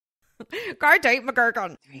Go deep,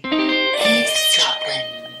 McGurkin.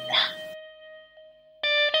 Eavesdroppin.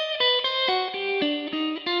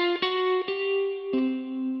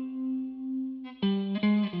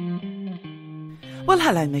 Well,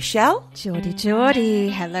 hello, Michelle. Geordie.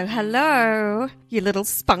 Hello, hello. You little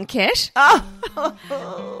spunket. Oh,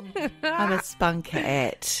 I'm a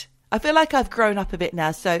spunkette. I feel like I've grown up a bit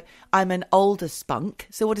now, so I'm an older spunk.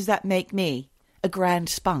 So what does that make me? A grand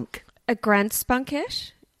spunk. A grand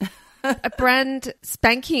spunket? A brand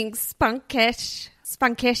spanking spunket.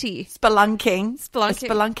 Spunketti. Spelunking. Spelunking.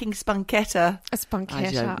 A spelunking spunketta. A spunketta.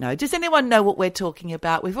 I don't know. Does anyone know what we're talking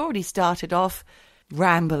about? We've already started off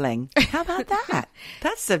rambling. How about that?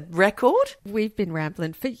 That's a record. We've been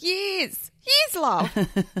rambling for years. Years, love.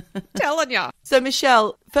 Telling ya. So,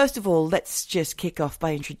 Michelle, first of all, let's just kick off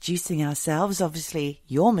by introducing ourselves. Obviously,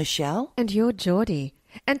 you're Michelle. And you're Geordie.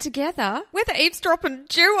 And together, we're the Eavesdroppin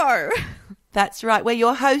duo. That's right. We're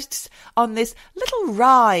your hosts on this little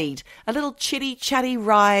ride, a little chitty-chatty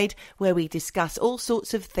ride where we discuss all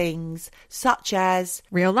sorts of things such as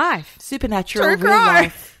Real life. supernatural, True real crime.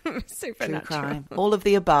 life, Supernatural. true crime, all of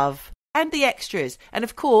the above, and the extras. And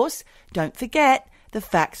of course, don't forget, the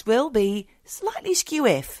facts will be slightly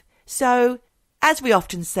skew-if. So, as we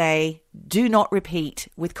often say, do not repeat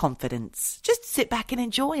with confidence. Just sit back and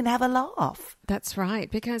enjoy and have a laugh. That's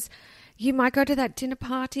right, because you might go to that dinner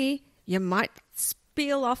party, you might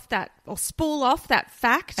spool off that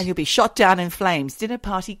fact. And you'll be shot down in flames. Dinner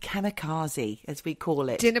party kamikaze, as we call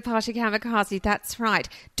it. Dinner party kamikaze, that's right.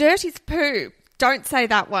 Dirty's poo. Don't say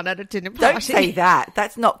that one at a dinner party. Don't say that.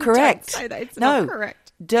 That's not correct. Don't say that. It's no, not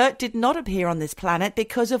correct. Dirt did not appear on this planet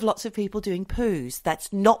because of lots of people doing poos.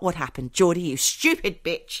 That's not what happened. Geordie, you stupid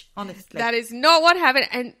bitch. Honestly. That is not what happened.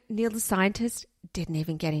 And Neil the scientist didn't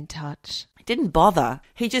even get in touch. Didn't bother.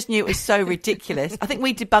 He just knew it was so ridiculous. I think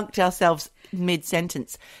we debunked ourselves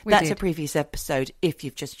mid-sentence. That's a previous episode if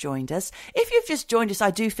you've just joined us. If you've just joined us, I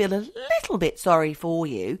do feel a little bit sorry for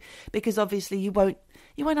you because obviously you won't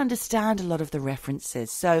understand a lot of the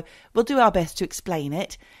references. So we'll do our best to explain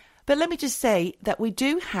it. But let me just say that we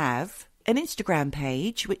do have an Instagram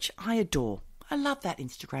page, which I adore. I love that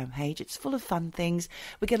Instagram page. It's full of fun things.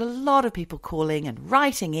 We get a lot of people calling and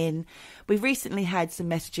writing in. We've recently had some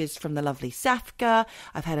messages from the lovely Safka.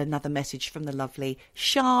 I've had another message from the lovely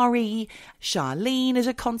Shari. Charlene is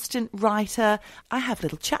a constant writer. I have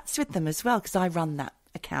little chats with them as well because I run that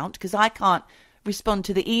account because I can't respond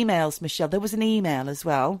to the emails, Michelle. There was an email as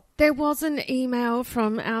well. There was an email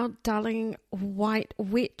from our darling white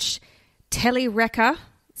witch, Telly Wrecker,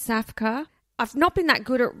 Safka. I've not been that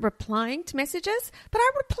good at replying to messages, but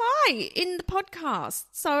I reply in the podcast.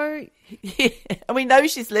 So Yeah, and we know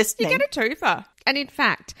she's listening. you get a twofer. And in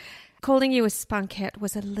fact, calling you a spunkette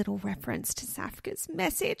was a little reference to Safka's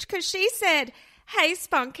message because she said, "Hey,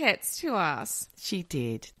 spunkettes," to us. She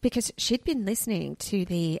did. Because she'd been listening to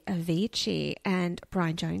the Avicii and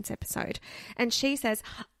Brian Jones episode. And she says,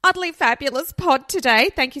 "Utterly fabulous pod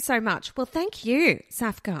today. Thank you so much." Well, thank you,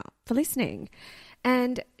 Safka, for listening.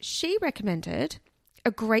 And she recommended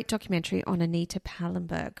a great documentary on Anita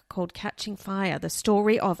Pallenberg called Catching Fire, the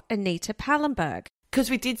story of Anita Pallenberg.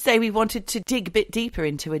 Because we did say we wanted to dig a bit deeper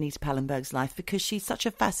into Anita Pallenberg's life because she's such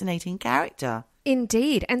a fascinating character.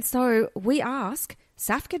 Indeed. And so we ask,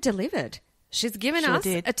 Safka delivered. She's given us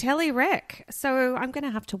a tele-rec. So I'm going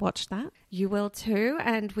to have to watch that. You will too.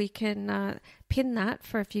 And we can pin that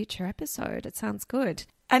for a future episode. It sounds good.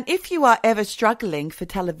 And if you are ever struggling for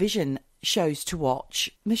television shows to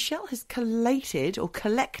watch, Michelle has collected,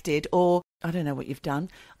 or I don't know what you've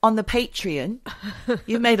done, on the Patreon.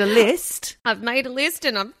 You've made a list. I've made a list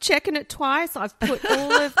and I'm checking it twice. I've put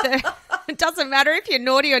all of the... It doesn't matter if you're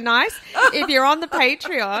naughty or nice. If you're on the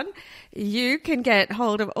Patreon, you can get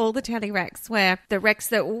hold of all the tele-recs where the recs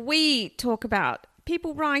that we talk about,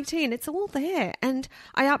 people write in, it's all there. And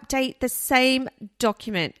I update the same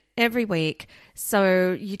document every week,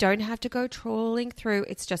 so you don't have to go trawling through.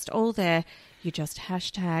 It's just all there. You just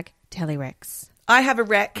hashtag telerecs. I have a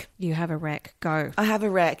rec. You have a rec. Go. I have a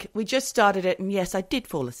rec. We just started it, and yes, I did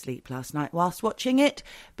fall asleep last night whilst watching it,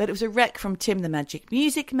 but it was a rec from Tim the Magic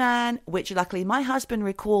Music Man, which luckily my husband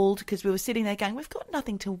recalled because we were sitting there going, we've got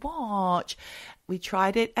nothing to watch. We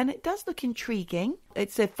tried it, and it does look intriguing.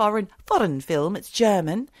 It's a foreign film. It's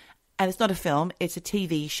German, and it's not a film. It's a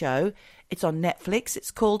TV show. It's on Netflix.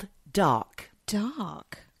 It's called Dark.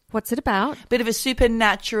 Dark. What's it about? Bit of a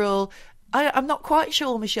supernatural... I'm not quite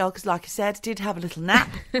sure, Michelle, because like I said, I did have a little nap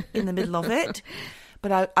in the middle of it.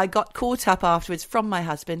 But I got caught up afterwards from my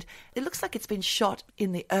husband. It looks like it's been shot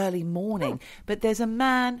in the early morning. But there's a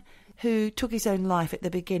man who took his own life at the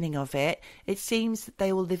beginning of it. It seems that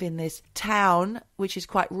they all live in this town, which is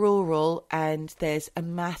quite rural, and there's a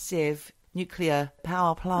massive nuclear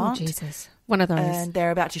power plant. Oh, Jesus. One of those. And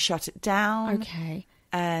they're about to shut it down. Okay.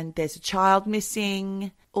 And there's a child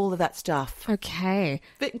missing, all of that stuff. Okay.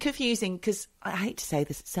 Bit confusing because I hate to say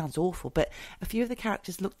this, it sounds awful, but a few of the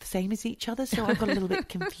characters look the same as each other, so I got a little bit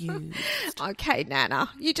confused. Okay, Nana,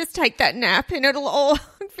 you just take that nap and it'll all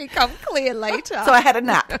become clear later. So I had a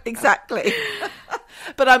nap, exactly.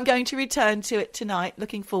 But I'm going to return to it tonight,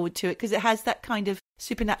 looking forward to it, because it has that kind of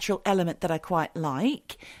supernatural element that I quite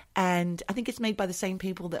like. And I think it's made by the same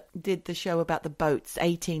people that did the show about the boats,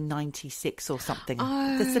 1896 or something.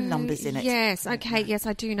 Oh, there's some numbers in it. Yes, okay, yes,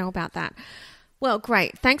 I do know about that. Well,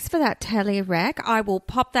 great. Thanks for that tele-rec. I will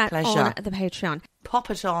pop that on the Patreon. Pop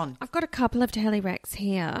it on. I've got a couple of tele-recs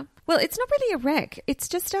here. Well, it's not really a rec. It's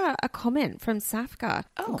just a comment from Safka.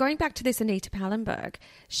 Oh. Going back to this Anita Pallenberg,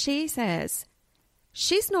 she says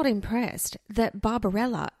she's not impressed that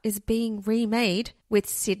Barbarella is being remade with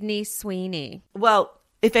Sydney Sweeney. Well,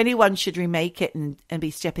 if anyone should remake it and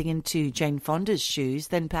be stepping into Jane Fonda's shoes,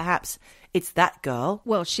 then perhaps it's that girl.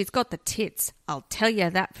 Well, she's got the tits. I'll tell you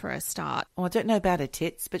that for a start. Oh, I don't know about her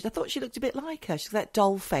tits, but I thought she looked a bit like her. She's got that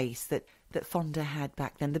doll face that Fonda had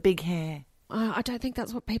back then, the big hair. I don't think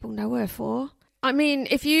that's what people know her for. I mean,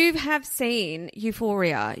 if you have seen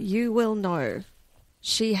Euphoria, you will know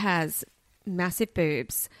she has massive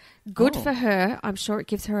boobs. Good for her. I'm sure it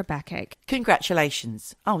gives her a backache.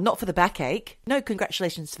 Congratulations. Oh, not for the backache. No,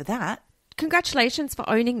 congratulations for that. Congratulations for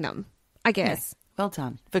owning them, I guess. Yeah, well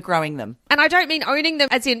done. For growing them. And I don't mean owning them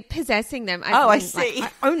as in possessing them. I see.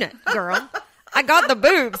 Like, I own it, girl. I got the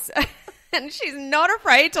boobs. And she's not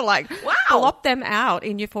afraid to blop them out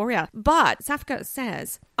in Euphoria. But Safka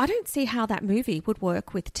says, I don't see how that movie would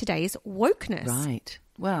work with today's wokeness. Right.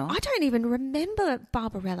 Well, I don't even remember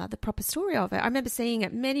Barbarella, the proper story of it. I remember seeing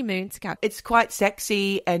it many moons ago. It's quite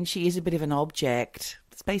sexy and she is a bit of an object.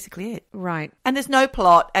 That's basically it. Right. And there's no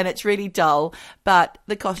plot and it's really dull, but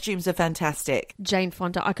the costumes are fantastic. Jane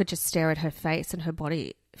Fonda, I could just stare at her face and her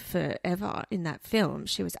body forever in that film.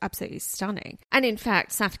 She was absolutely stunning. And in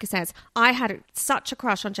fact, Safka says, I had such a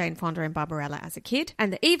crush on Jane Fonda and Barbarella as a kid,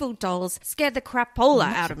 and the evil dolls scared the crapola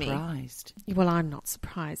out of me. Well, I'm not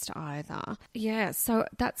surprised either. Yeah, so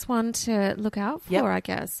that's one to look out for, I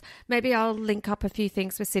guess. Maybe I'll link up a few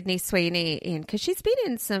things with Sydney Sweeney in, because she's been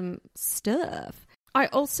in some stuff. I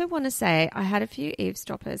also want to say I had a few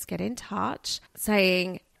eavesdroppers get in touch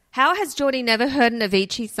saying, how has Geordie never heard an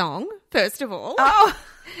Avicii song, first of all? Oh,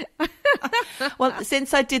 well,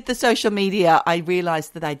 since I did the social media, I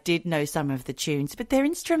realised that I did know some of the tunes, but they're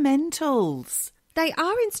instrumentals. They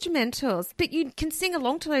are instrumentals, but you can sing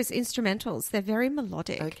along to those instrumentals. They're very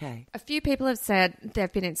melodic. Okay. A few people have said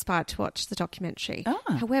they've been inspired to watch the documentary. Oh.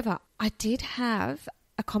 However, I did have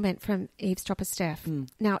a comment from Eavesdropper Steph.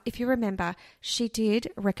 Now, if you remember, she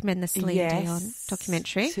did recommend the Celine Dion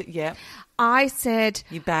documentary. Yeah. I said...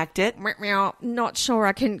 You bagged it? Not sure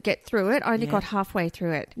I can get through it. I only got halfway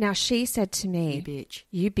through it. Now, she said to me...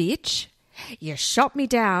 You bitch. You shot me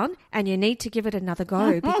down and you need to give it another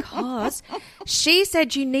go because she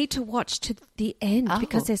said you need to watch to the end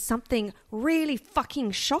because there's something really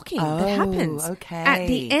fucking shocking that happens at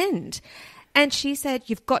the end. And she said,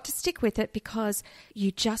 you've got to stick with it because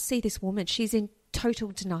you just see this woman. She's in total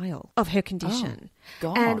denial of her condition.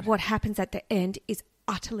 God. And what happens at the end is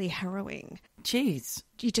utterly harrowing. Jeez.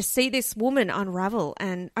 You just see this woman unravel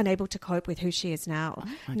and unable to cope with who she is now,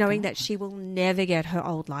 knowing that she will never get her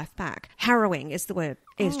old life back. Harrowing is the word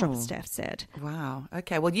Eavesdropper Steph said. Wow.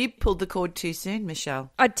 Okay. Well, you pulled the cord too soon,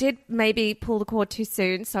 Michelle. I did maybe pull the cord too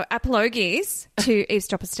soon. So apologies to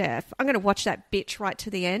Eavesdropper Steph. I'm going to watch that bitch right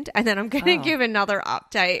to the end and then I'm going to give another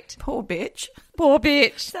update. Poor bitch. Poor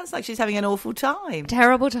bitch. Sounds like she's having an awful time.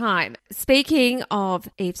 Terrible time. Speaking of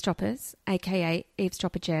eavesdroppers, aka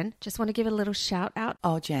Eavesdropper Jen, just want to give a little shout out.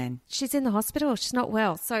 Oh, Jen. She's in the hospital. She's not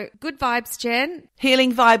well. So good vibes, Jen.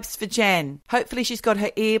 Healing vibes for Jen. Hopefully she's got her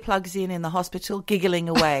earplugs in the hospital, giggling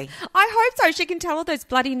away. I hope so. She can tell all those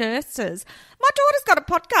bloody nurses. My daughter's got a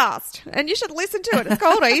podcast and you should listen to it. It's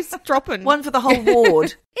called Eavesdroppin. One for the whole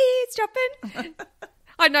ward. Eavesdroppin.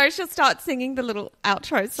 I know she'll start singing the little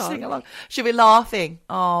outro song. Sing along. She'll be laughing.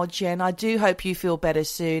 Oh, Jen, I do hope you feel better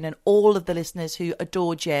soon. And all of the listeners who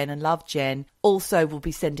adore Jen and love Jen also will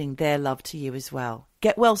be sending their love to you as well.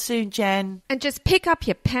 Get well soon, Jen. And just pick up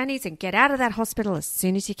your panties and get out of that hospital as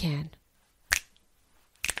soon as you can.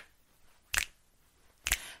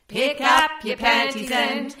 Pick up your panties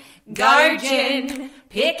and go, Jen.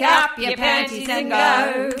 Pick up your panties and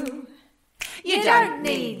go. You don't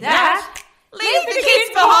need that. Leave the kids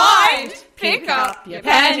behind. Pick up your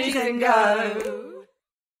panties and go.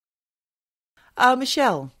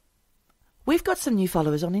 Michelle, we've got some new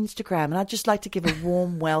followers on Instagram, and I'd just like to give a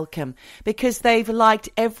warm welcome because they've liked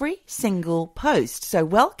every single post. So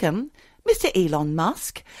welcome, Mr. Elon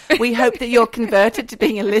Musk. We hope that you're converted to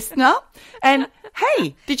being a listener. And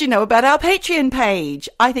hey, did you know about our Patreon page?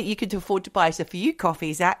 I think you could afford to buy us a few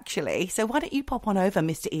coffees, actually. So why don't you pop on over,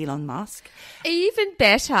 Mr. Elon Musk? Even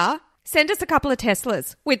better, send us a couple of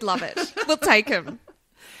Teslas. We'd love it. We'll take them.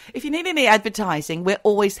 If you need any advertising, we're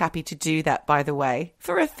always happy to do that, by the way,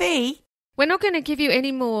 for a fee. We're not going to give you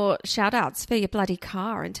any more shout-outs for your bloody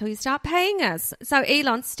car until you start paying us. So,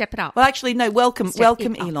 Elon, step it up. Well, actually, no, welcome,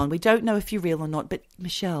 Elon. We don't know if you're real or not, but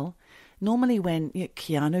Michelle, normally when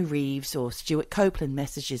Keanu Reeves or Stuart Copeland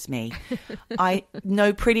messages me, I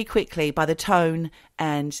know pretty quickly by the tone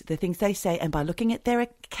and the things they say and by looking at their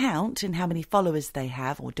account and how many followers they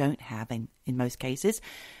have or don't have in most cases,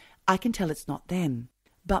 I can tell it's not them.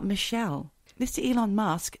 But Michelle, Mr. Elon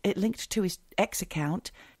Musk, it linked to his X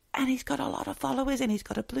account and he's got a lot of followers and he's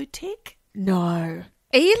got a blue tick. No.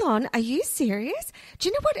 Elon, are you serious? Do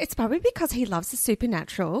you know what? It's probably because he loves the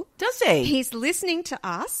supernatural. Does he? He's listening to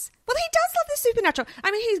us. Well, he does love the supernatural.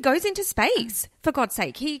 I mean, he goes into space, for God's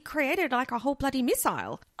sake. He created like a whole bloody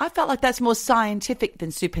missile. I felt like that's more scientific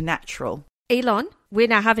than supernatural. Elon, we're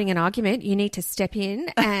now having an argument. You need to step in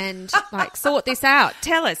and sort this out.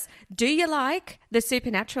 Tell us, do you like the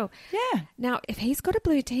supernatural? Yeah. Now, if he's got a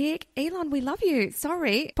blue tick, Elon, we love you.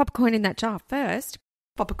 Sorry. Pop a coin in that jar first.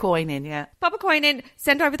 Pop a coin in, yeah. Pop a coin in.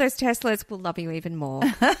 Send over those Teslas. We'll love you even more.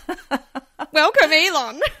 Welcome,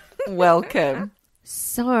 Elon. Welcome.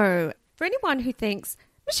 So, for anyone who thinks,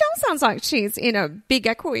 Michelle sounds like she's in a big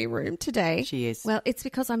echoey room today. She is. Well, it's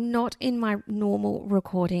because I'm not in my normal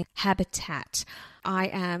recording habitat. I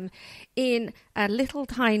am in a little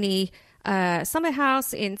tiny summer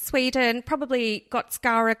house in Sweden, probably got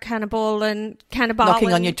Skara Cannibal and Cannibal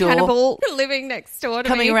knocking on your door. Cannibal living next door to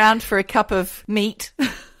coming me. around for a cup of meat.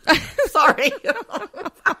 Sorry.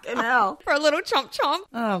 Fucking hell. For a little chomp chomp.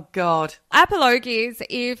 Oh, God. Apologies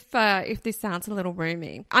if this sounds a little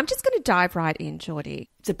roomy. I'm just going to dive right in, Geordie.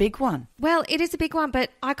 It's a big one. Well, it is a big one,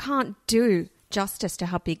 but I can't do justice to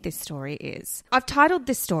how big this story is. I've titled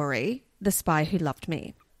this story, The Spy Who Loved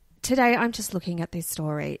Me. Today, I'm just looking at this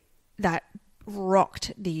story that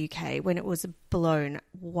rocked the UK when it was blown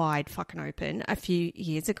wide fucking open a few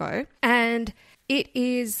years ago. And it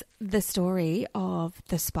is the story of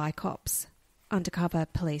the spy cops undercover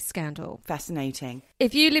police scandal. Fascinating.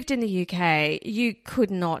 If you lived in the UK, you could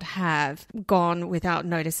not have gone without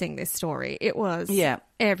noticing this story. It was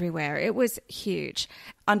everywhere. It was huge.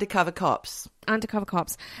 Undercover cops. Undercover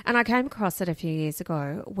cops. And I came across it a few years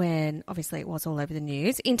ago when obviously it was all over the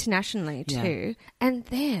news, internationally too. And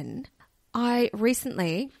then I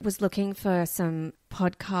recently was looking for some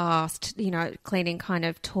podcast, cleaning kind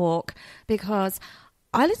of talk, because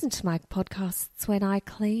I listen to my podcasts when I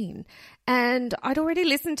clean. And I'd already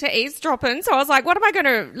listened to Eavesdroppin, so I was like, what am I going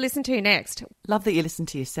to listen to next? Love that you listen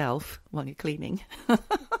to yourself while you're cleaning.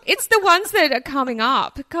 It's the ones that are coming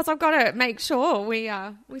up because I've got to make sure we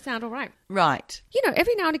sound all right. Right.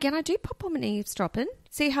 Every now and again I do pop on an Eavesdroppin,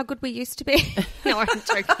 see how good we used to be. No, I'm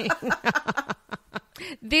joking.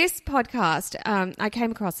 This podcast, I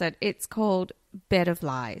came across it. It's called Bed of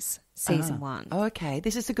Lies, Season 1. Oh, okay.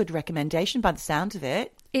 This is a good recommendation by the sound of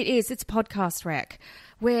it. It is. It's a podcast rec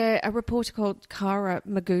where a reporter called Cara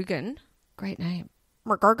McGugan, great name,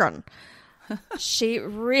 McGugan, she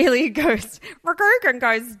really goes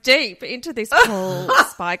deep into this whole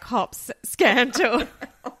spy cops scandal.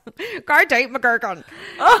 Go deep, McGugan.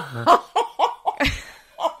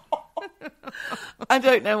 I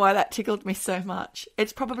don't know why that tickled me so much.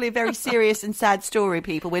 It's probably a very serious and sad story,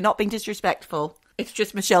 people. We're not being disrespectful. It's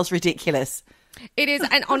just Michelle's ridiculous. It is.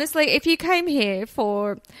 And honestly, if you came here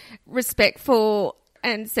for respectful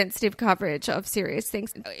and sensitive coverage of serious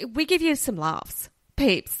things, we give you some laughs.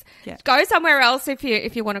 Peeps. Yeah. Go somewhere else if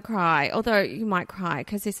you want to cry, although you might cry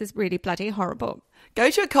because this is really bloody horrible. Go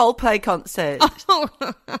to a Coldplay concert.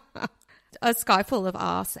 A sky full of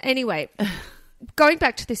arse. Anyway, going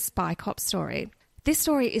back to this spy cop story, this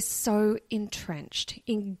story is so entrenched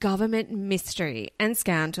in government mystery and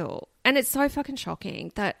scandal, and it's so fucking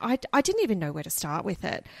shocking that I didn't even know where to start with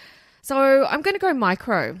it. So I'm going to go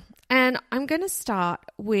micro, and I'm going to start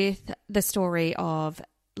with the story of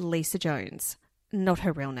Lisa Jones, not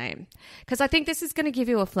her real name, because I think this is going to give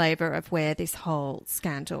you a flavour of where this whole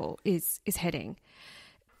scandal is heading.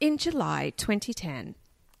 In July 2010,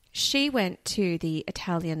 she went to the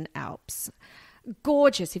Italian Alps.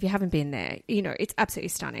 Gorgeous if you haven't been there. It's absolutely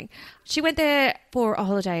stunning. She went there for a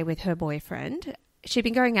holiday with her boyfriend she'd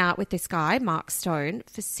been going out with this guy, Mark Stone,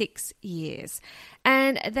 for 6 years.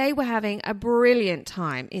 And they were having a brilliant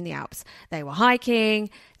time in the Alps. They were hiking,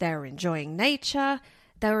 they were enjoying nature,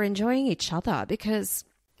 they were enjoying each other because...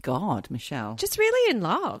 God, Michelle. Just really in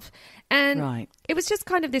love. And it was just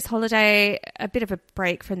kind of this holiday, a bit of a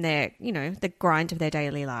break from their, the grind of their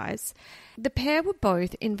daily lives. The pair were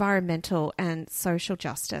both environmental and social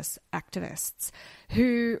justice activists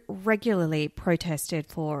who regularly protested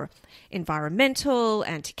for environmental,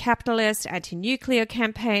 anti-capitalist, anti-nuclear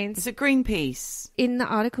campaigns. Is it Greenpeace? In the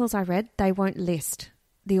articles I read, they won't list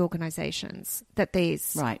the organisations that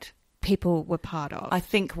these people were part of. I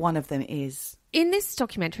think one of them is... In this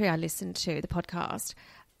documentary I listened to, the podcast,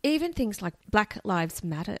 even things like Black Lives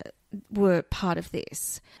Matter were part of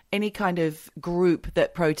this. Any kind of group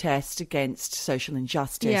that protests against social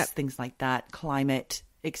injustice, things like that, climate,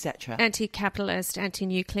 etc. Anti-capitalist,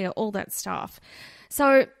 anti-nuclear, all that stuff.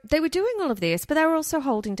 So they were doing all of this, but they were also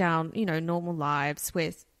holding down, normal lives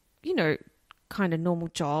with, kind of normal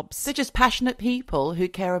jobs. They're just passionate people who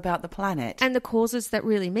care about the planet. And the causes that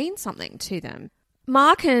really mean something to them.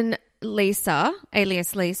 Mark and Lisa,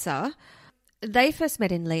 alias Lisa, they first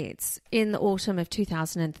met in Leeds in the autumn of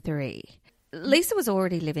 2003. Lisa was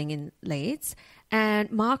already living in Leeds and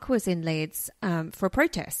Mark was in Leeds for a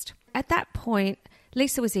protest. At that point,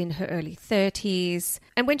 Lisa was in her early 30s.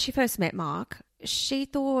 And when she first met Mark, she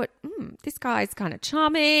thought, this guy's kind of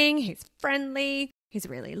charming, he's friendly, he's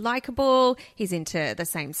really likable, he's into the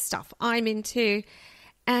same stuff I'm into.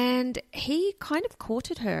 And he kind of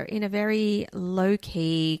courted her in a very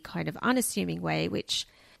low-key, kind of unassuming way, which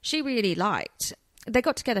she really liked. They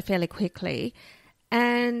got together fairly quickly.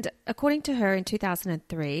 And according to her, in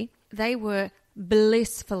 2003, they were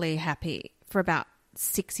blissfully happy for about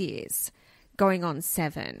 6 years, going on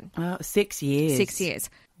 7. 6 years. 6 years.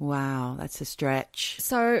 Wow, that's a stretch.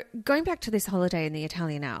 So going back to this holiday in the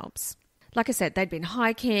Italian Alps, like I said, they'd been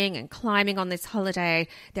hiking and climbing on this holiday.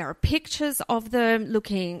 There are pictures of them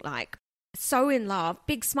looking like so in love,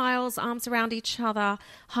 big smiles, arms around each other,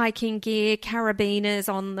 hiking gear, carabiners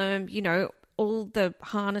on them, all the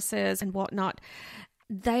harnesses and whatnot.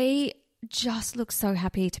 They just look so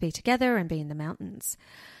happy to be together and be in the mountains.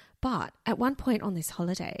 But at one point on this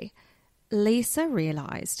holiday, Lisa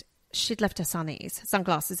realised she'd left her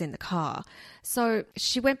sunglasses in the car. So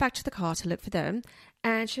she went back to the car to look for them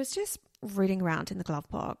and she was just rooting around in the glove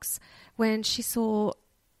box when she saw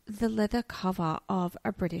the leather cover of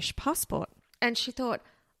a British passport. And she thought,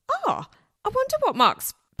 I wonder what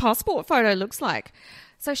Mark's passport photo looks like.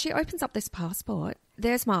 So she opens up this passport.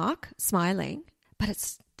 There's Mark smiling, but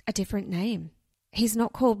it's a different name. He's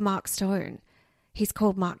not called Mark Stone. He's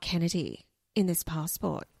called Mark Kennedy in this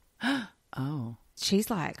passport. Oh. She's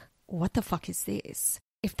like, what the fuck is this?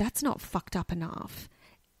 If that's not fucked up enough,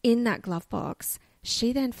 in that glove box,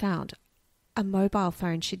 she then found a mobile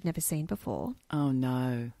phone she'd never seen before. Oh,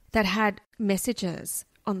 no. That had messages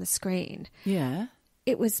on the screen. Yeah.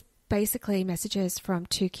 It was basically messages from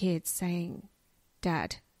 2 kids saying,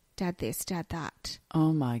 Dad this, Dad that.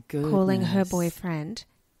 Oh, my goodness. Calling her boyfriend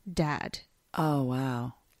Dad. Oh,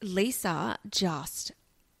 wow. Lisa just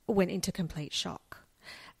went into complete shock.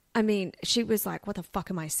 I mean, she was like, what the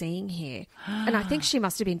fuck am I seeing here? And I think she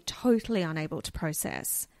must have been totally unable to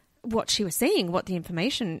process what she was seeing, what the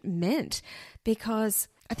information meant, because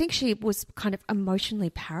I think she was kind of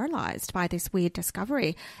emotionally paralyzed by this weird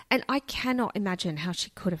discovery. And I cannot imagine how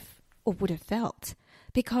she could have or would have felt,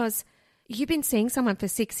 because you've been seeing someone for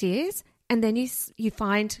 6 years and then you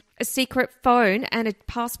find a secret phone and a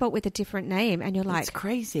passport with a different name and you're like, it's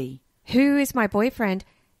crazy. Who is my boyfriend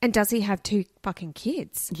and does he have 2 fucking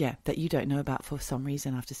kids? Yeah, that you don't know about for some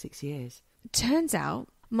reason after 6 years. Turns out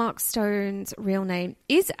Mark Stone's real name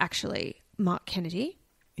is actually Mark Kennedy.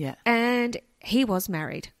 Yeah. And he was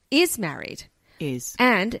married, is married. Is.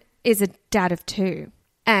 And is a dad of 2.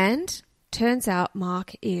 And turns out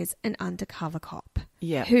Mark is an undercover cop.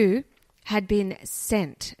 Yeah. Who had been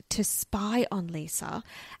sent to spy on Lisa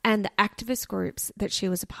and the activist groups that she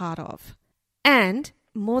was a part of. And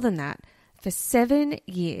more than that, for 7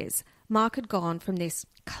 years, Mark had gone from this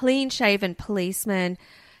clean-shaven policeman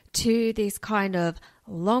to this kind of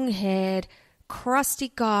long-haired,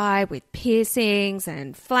 crusty guy with piercings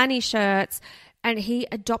and flanny shirts. And he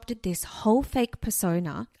adopted this whole fake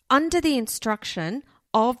persona under the instruction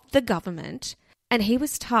of the government. And he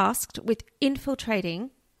was tasked with infiltrating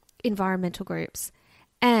environmental groups.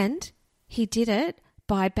 And he did it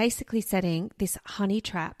by basically setting this honey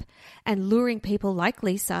trap and luring people like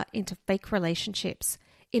Lisa into fake relationships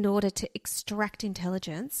in order to extract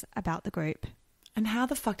intelligence about the group. And how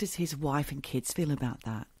the fuck does his wife and kids feel about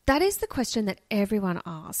that? That is the question that everyone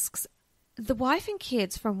asks. The wife and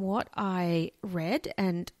kids, from what I read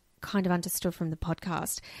and kind of understood from the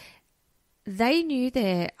podcast, they knew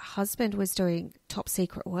their husband was doing top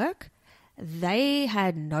secret work. They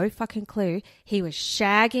had no fucking clue he was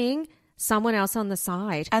shagging someone else on the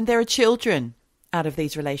side. And there are children out of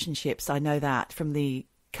these relationships. I know that from the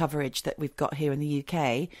coverage that we've got here in the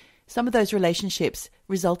UK. Some of those relationships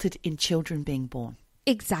resulted in children being born.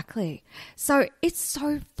 Exactly. So it's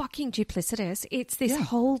so fucking duplicitous. It's this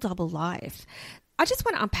whole double life. I just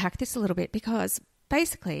want to unpack this a little bit because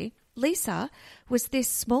basically Lisa was this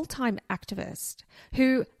small-time activist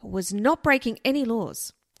who was not breaking any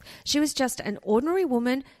laws. She was just an ordinary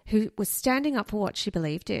woman who was standing up for what she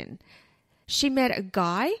believed in. She met a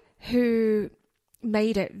guy who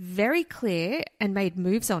made it very clear and made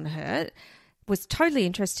moves on her, was totally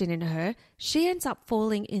interested in her. She ends up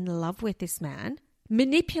falling in love with this man,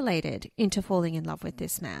 manipulated into falling in love with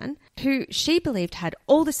this man, who she believed had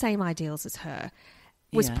all the same ideals as her,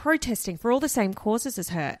 was protesting for all the same causes as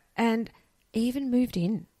her, and even moved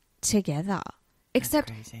in together.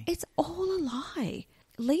 Except it's all a lie.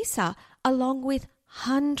 Lisa, along with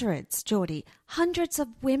hundreds, Geordie, hundreds of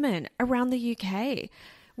women around the UK,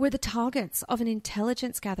 were the targets of an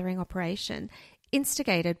intelligence gathering operation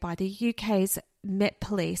instigated by the UK's Met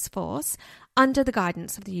Police Force under the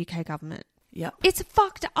guidance of the UK government. Yep. It's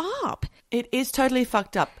fucked up. It is totally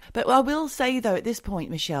fucked up. But I will say, though, at this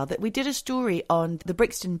point, Michelle, that we did a story on the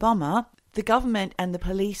Brixton bomber. The government and the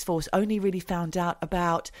police force only really found out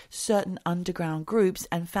about certain underground groups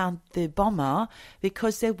and found the bomber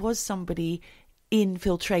because there was somebody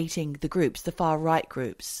infiltrating the groups, the far-right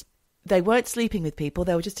groups. They weren't sleeping with people.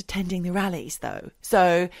 They were just attending the rallies, though.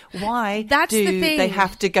 So why do they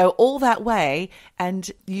have to go all that way and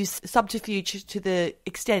use subterfuge to the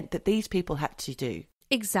extent that these people had to do?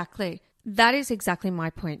 Exactly. That is exactly my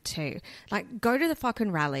point too. Like, go to the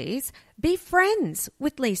fucking rallies, be friends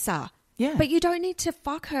with Lisa. Yeah. But you don't need to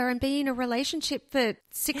fuck her and be in a relationship for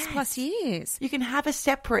 6+ years. You can have a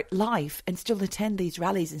separate life and still attend these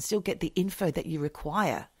rallies and still get the info that you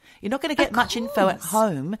require. You're not going to get much info at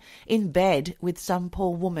home in bed with some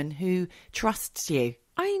poor woman who trusts you.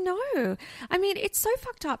 I know. I mean, it's so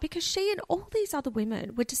fucked up because she and all these other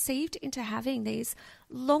women were deceived into having these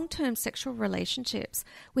long-term sexual relationships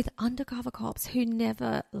with undercover cops who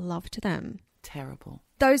never loved them. Terrible.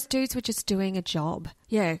 Those dudes were just doing a job.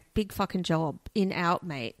 Yeah, big fucking job. In, out,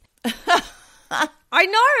 mate. I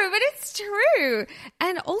know, but it's true.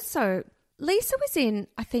 And also, Lisa was in,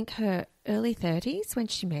 I think, her early 30s when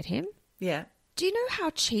she met him. Yeah. Do you know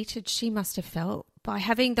how cheated she must have felt by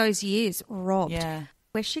having those years robbed? Yeah.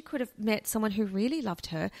 Where she could have met someone who really loved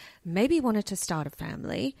her, maybe wanted to start a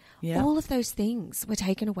family. Yeah. All of those things were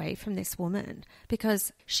taken away from this woman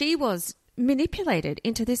because she was manipulated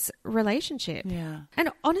into this relationship. Yeah. And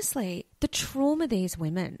honestly, the trauma these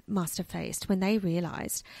women must have faced when they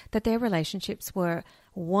realised that their relationships were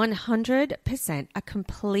 100% a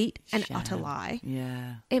complete and utter lie.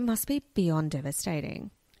 Yeah. It must be beyond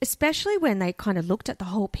devastating, especially when they kind of looked at the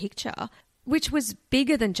whole picture, which was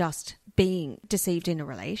bigger than just being deceived in a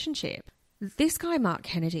relationship. This guy, Mark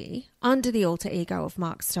Kennedy, under the alter ego of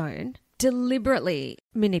Mark Stone, deliberately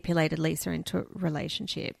manipulated Lisa into a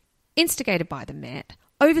relationship, instigated by the Met,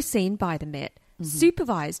 overseen by the Met,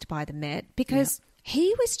 supervised by the Met, because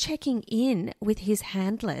he was checking in with his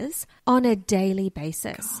handlers on a daily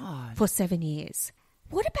basis for 7 years.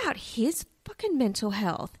 What about his fucking mental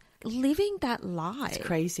health? Living that lie. It's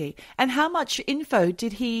crazy. And how much info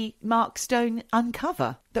did Mark Stone,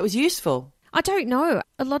 uncover that was useful? I don't know.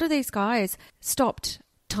 A lot of these guys stopped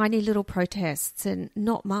tiny little protests and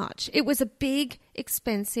not much. It was a big,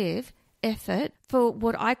 expensive effort for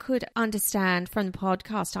what I could understand from the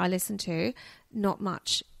podcast I listened to, not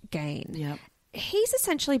much gain. Yep. He's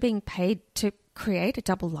essentially being paid to create a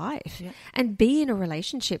double life and be in a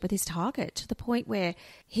relationship with his target to the point where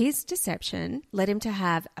his deception led him to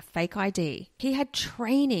have a fake ID. He had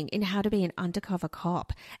training in how to be an undercover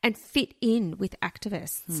cop and fit in with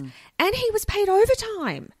activists. And he was paid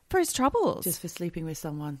overtime for his troubles. Just for sleeping with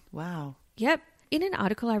someone. Wow. Yep. In an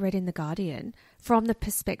article I read in The Guardian, from the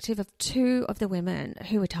perspective of two of the women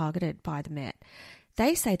who were targeted by the Met,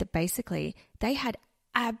 they say that basically they had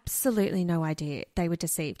absolutely no idea they were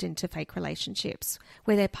deceived into fake relationships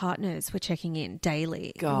where their partners were checking in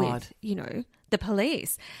daily with, the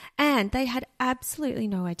police. And they had absolutely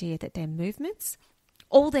no idea that their movements,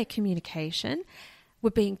 all their communication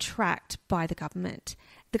were being tracked by the government.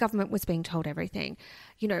 The government was being told everything.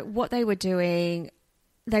 What they were doing.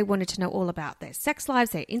 They wanted to know all about their sex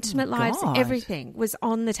lives, their intimate lives, everything was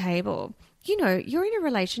on the table. You're in a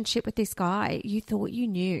relationship with this guy you thought you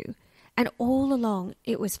knew, And all along,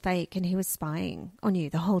 it was fake and he was spying on you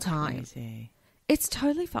the whole time. Crazy. It's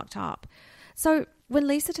totally fucked up. So when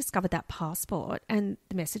Lisa discovered that passport and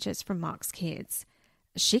the messages from Mark's kids,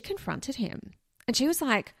 she confronted him. And she was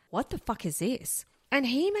like, what the fuck is this? And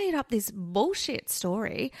he made up this bullshit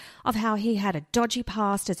story of how he had a dodgy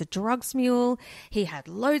past as a drugs mule. He had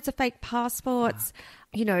loads of fake passports.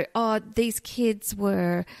 You know, these kids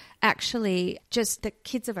were actually just the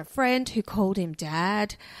kids of a friend who called him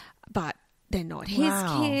dad, but they're not his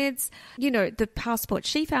kids. You know, the passport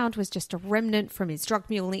she found was just a remnant from his drug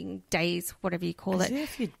muling days, whatever you call it. As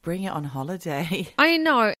if you'd bring it on holiday. I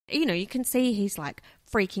know. You know, you can see he's like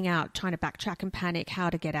freaking out, trying to backtrack and panic how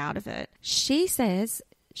to get out of it. She says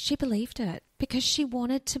she believed it because she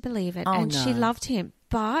wanted to believe it she loved him.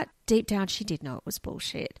 But deep down, she did know it was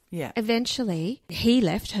bullshit. Yeah. Eventually, he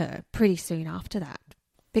left her pretty soon after that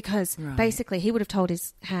because basically he would have told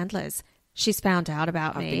his handlers, she's found out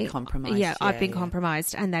about me. I've been compromised. Yeah, I've been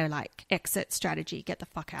compromised. And they were like, exit strategy, get the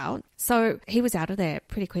fuck out. So he was out of there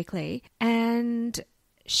pretty quickly. And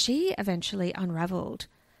she eventually unraveled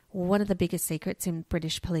one of the biggest secrets in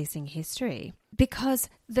British policing history because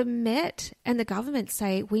the Met and the government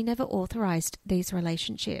say we never authorised these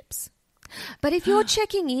relationships. But if you're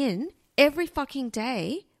checking in every fucking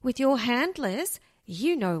day with your handlers,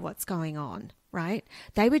 you know what's going on, right?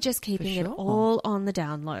 They were just keeping it all on the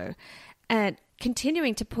down low and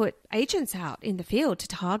continuing to put agents out in the field to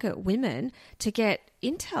target women to get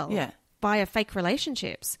intel via fake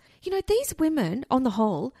relationships. You know, these women, on the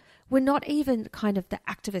whole, were not even kind of the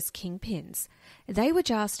activist kingpins. They were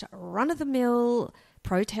just run-of-the-mill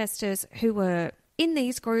protesters who were in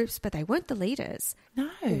these groups, but they weren't the leaders. No.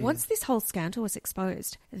 Once this whole scandal was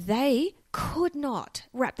exposed, they could not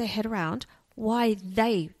wrap their head around why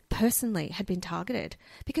they personally had been targeted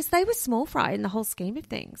because they were small fry in the whole scheme of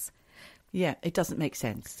things. Yeah, it doesn't make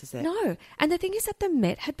sense, does it? No. And the thing is that the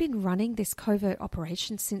Met had been running this covert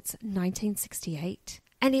operation since 1968.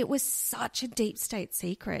 And it was such a deep state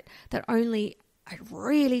secret that only a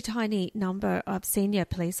really tiny number of senior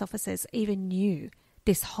police officers even knew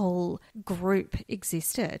this whole group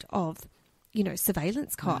existed of, you know,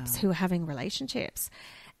 surveillance cops who were having relationships.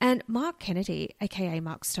 And Mark Kennedy, aka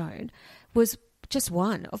Mark Stone, was just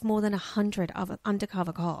one of more than 100 other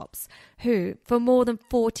undercover cops who, for more than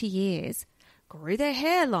 40 years, grew their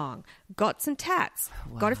hair long, got some tats,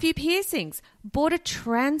 got a few piercings, bought a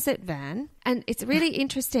transit van. And it's really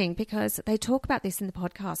interesting because they talk about this in the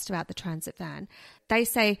podcast about the transit van. They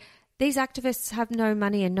say these activists have no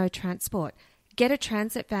money and no transport. Get a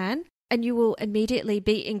transit van and you will immediately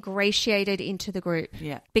be ingratiated into the group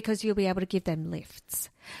because you'll be able to give them lifts.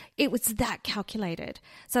 It was that calculated.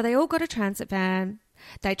 So they all got a transit van.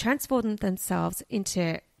 They transformed themselves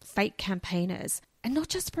into fake campaigners, and not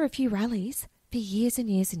just for a few rallies, for years and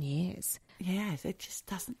years and years. Yes, it just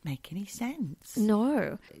doesn't make any sense.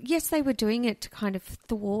 No. Yes, they were doing it to kind of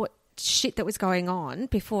thwart shit that was going on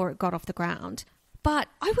before it got off the ground. But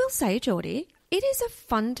I will say, Geordie, it is a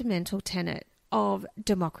fundamental tenet of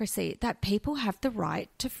democracy that people have the right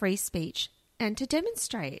to free speech and to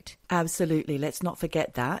demonstrate. Absolutely. Let's not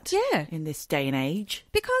forget that in this day and age.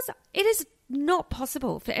 Because it is not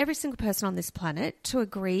possible for every single person on this planet to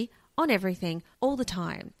agree on everything all the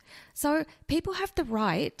time. So people have the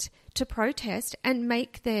right to protest and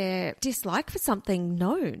make their dislike for something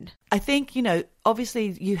known. I think, you know,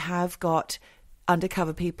 obviously you have got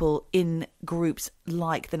undercover people in groups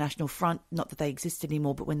like the National Front, not that they exist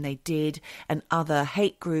anymore, but when they did, and other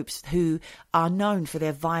hate groups who are known for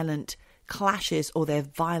their violent clashes or their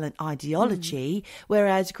violent ideology,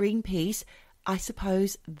 whereas Greenpeace, I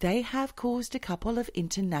suppose they have caused a couple of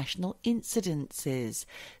international incidences.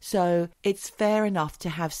 So it's fair enough to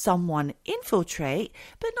have someone infiltrate,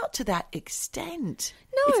 but not to that extent.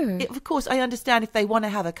 No. Of course, I understand if they want to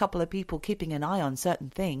have a couple of people keeping an eye on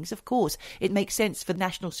certain things. Of course, it makes sense for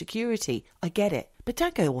national security. I get it. But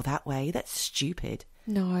don't go all that way. That's stupid.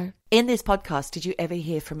 No. In this podcast, did you ever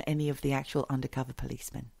hear from any of the actual undercover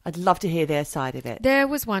policemen? I'd love to hear their side of it. There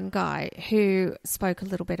was one guy who spoke a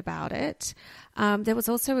little bit about it. There was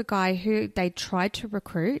also a guy who they tried to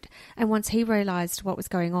recruit, and once he realised what was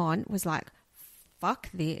going on, was like, fuck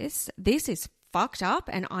this. This is fucked up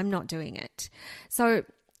and I'm not doing it. So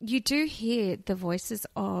you do hear the voices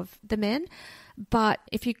of the men, but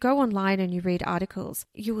if you go online and you read articles,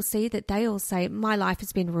 you will see that they all say, my life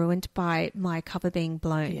has been ruined by my cover being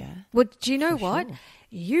blown. Yeah. Well, do you know what? Sure.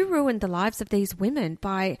 You ruined the lives of these women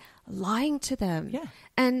by lying to them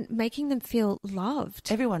and making them feel loved.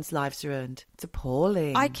 Everyone's lives ruined. It's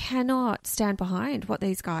appalling. I cannot stand behind what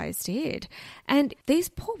these guys did. And these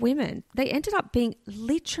poor women, they ended up being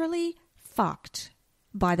literally fucked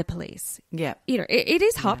by the police. Yeah. You know, it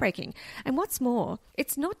is heartbreaking. And what's more,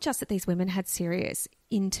 it's not just that these women had serious,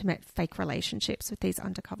 intimate, fake relationships with these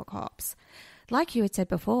undercover cops. Like you had said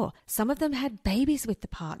before, some of them had babies with the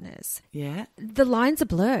partners. Yeah. The lines are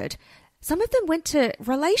blurred. Some of them went to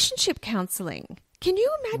relationship counselling. Can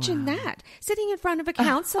you imagine that? Sitting in front of a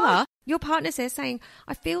counsellor, your partner's there saying,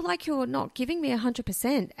 I feel like you're not giving me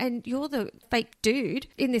 100%, and you're the fake dude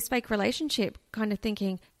in this fake relationship, kind of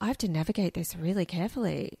thinking, I have to navigate this really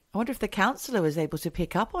carefully. I wonder if the counsellor was able to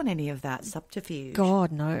pick up on any of that subterfuge.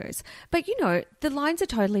 God knows. But, you know, the lines are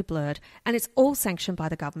totally blurred, and it's all sanctioned by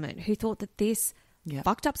the government, who thought that this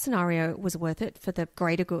fucked up scenario was worth it for the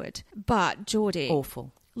greater good. But, Geordie...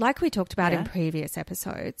 Awful. Like we talked about in previous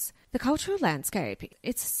episodes, the cultural landscape,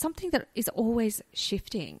 it's something that is always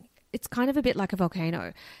shifting. It's kind of a bit like a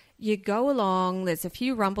volcano. You go along, there's a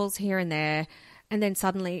few rumbles here and there, and then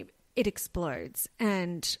suddenly it explodes.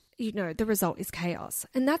 And, you know, the result is chaos.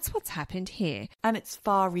 And that's what's happened here. And it's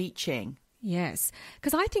far-reaching. Yes.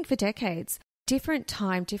 Because I think for decades, different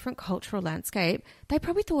time, different cultural landscape, they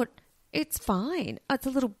probably thought, it's fine. It's a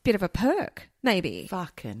little bit of a perk, maybe.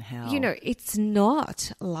 Fucking hell. You know, it's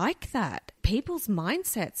not like that. People's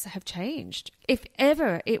mindsets have changed. If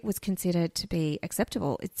ever it was considered to be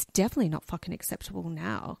acceptable, it's definitely not fucking acceptable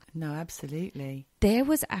now. No, absolutely. There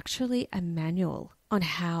was actually a manual on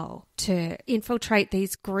how to infiltrate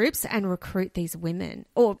these groups and recruit these women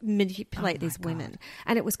or manipulate these women.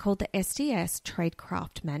 And it was called the SDS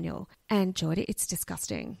Tradecraft Manual. And Geordie, it's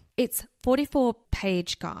disgusting. It's a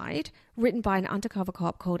 44-page guide written by an undercover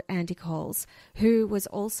cop called Andy Coles, who was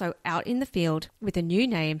also out in the field with a new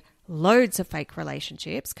name, loads of fake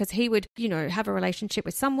relationships, because he would, you know, have a relationship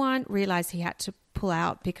with someone, realize he had to pull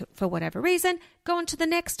out for whatever reason, go on to the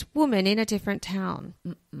next woman in a different town.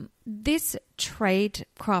 This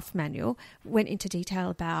Tradecraft Manual went into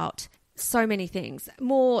detail about so many things,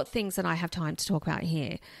 more things than I have time to talk about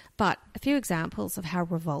here. But a few examples of how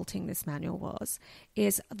revolting this manual was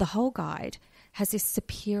is the whole guide has this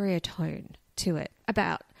superior tone to it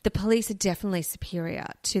about the police are definitely superior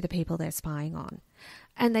to the people they're spying on.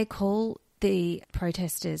 And they call the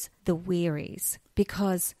protesters the wearies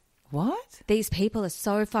because... What? These people are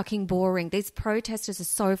so fucking boring. These protesters are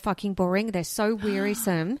so fucking boring. They're so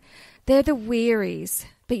wearisome. They're the wearies,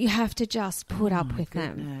 but you have to just put up with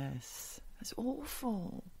them. That's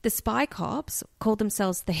awful. The spy cops called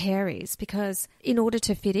themselves the hairies because in order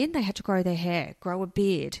to fit in, they had to grow their hair, grow a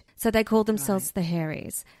beard. So they called themselves the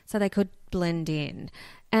hairies so they could blend in.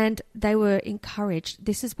 And they were encouraged,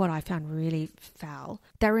 this is what I found really foul,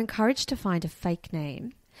 they were encouraged to find a fake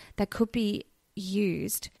name that could be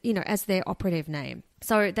used, you know, as their operative name.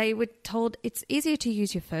 So they were told it's easier to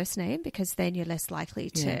use your first name because then you're less likely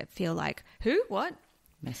to feel like, who, what?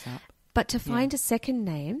 Mess up. But to find a second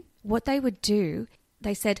name, what they would do,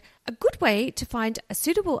 they said, a good way to find a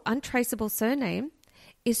suitable untraceable surname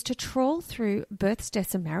is to trawl through births,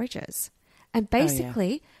 deaths and marriages and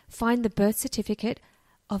basically find the birth certificate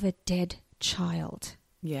of a dead child.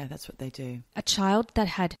 Yeah, that's what they do. A child that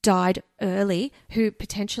had died early who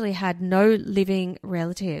potentially had no living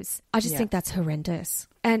relatives. I just think that's horrendous.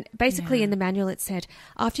 And basically in the manual it said,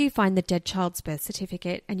 after you find the dead child's birth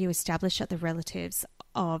certificate and you establish that the relatives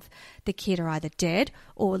of the kid are either dead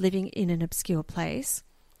or living in an obscure place,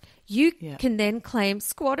 you can then claim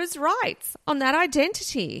squatters' rights on that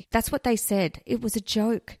identity. That's what they said. It was a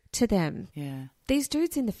joke to them. Yeah. These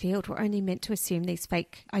dudes in the field were only meant to assume these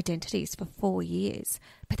fake identities for 4 years,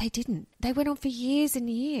 but they didn't. They went on for years and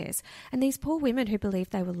years. And these poor women who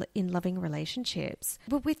believed they were in loving relationships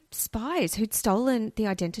were with spies who'd stolen the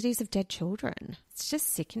identities of dead children. It's just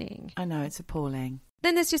sickening. I know, it's appalling.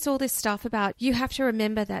 Then there's just all this stuff about you have to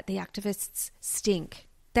remember that the activists stink.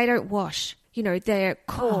 They don't wash. You know, they're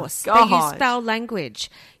coarse. They use foul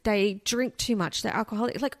language. They drink too much. They're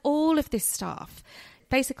alcoholic. Like all of this stuff.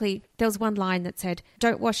 Basically, there was one line that said,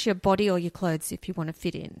 don't wash your body or your clothes if you want to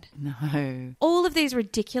fit in. No. All of these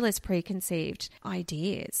ridiculous preconceived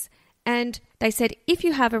ideas. And they said, if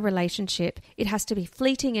you have a relationship, it has to be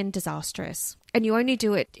fleeting and disastrous. And you only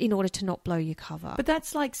do it in order to not blow your cover. But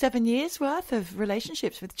that's like 7 years worth of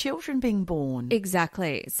relationships with children being born.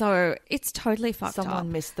 Exactly. So it's totally fucked up.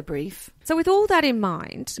 Someone missed the brief. So with all that in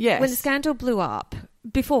mind, when the scandal blew up,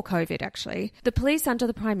 before COVID actually, the police under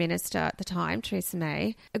the Prime Minister at the time, Theresa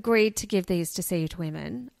May, agreed to give these deceived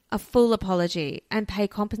women a full apology and pay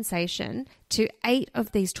compensation to 8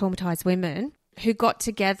 of these traumatised women who got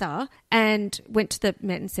together and went to the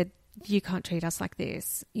Met and said, you can't treat us like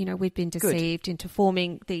this. You know, we've been deceived into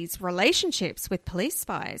forming these relationships with police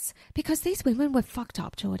spies because these women were fucked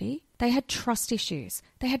up, Geordie. They had trust issues.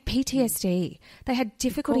 They had PTSD. They had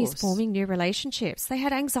difficulties forming new relationships. They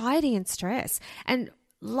had anxiety and stress and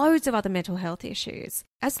loads of other mental health issues.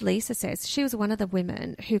 As Lisa says, she was one of the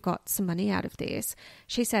women who got some money out of this.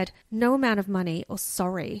 She said, no amount of money or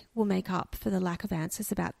sorry will make up for the lack of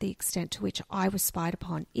answers about the extent to which I was spied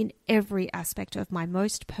upon in every aspect of my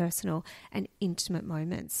most personal and intimate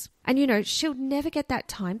moments. And, you know, she'll never get that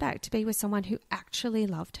time back to be with someone who actually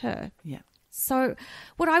loved her. Yeah. So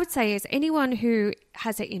what I would say is anyone who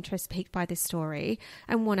has their interest piqued by this story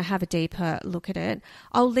and want to have a deeper look at it,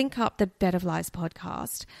 I'll link up the Bed of Lies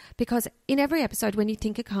podcast because in every episode, when you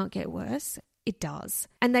think it can't get worse, it does.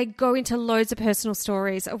 And they go into loads of personal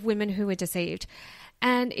stories of women who were deceived.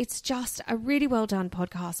 And it's just a really well done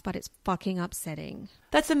podcast, but it's fucking upsetting.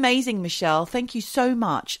 That's amazing, Michelle. Thank you so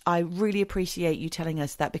much. I really appreciate you telling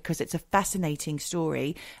us that because it's a fascinating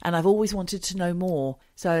story and I've always wanted to know more.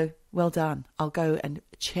 So well done. I'll go and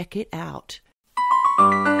check it out.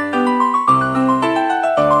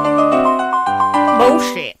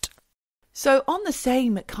 Bullshit. So on the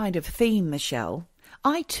same kind of theme, Michelle,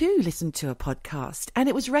 I too listened to a podcast and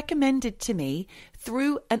it was recommended to me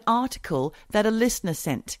through an article that a listener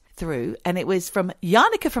sent through. And it was from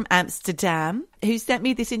Janneke from Amsterdam, who sent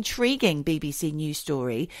me this intriguing BBC News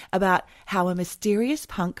story about how a mysterious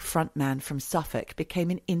punk frontman from Suffolk became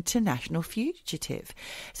an international fugitive.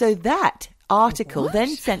 So that article then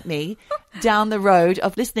sent me down the road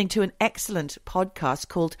of listening to an excellent podcast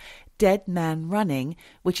called Dead Man Running,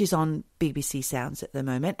 which is on BBC Sounds at the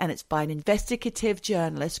moment, and it's by an investigative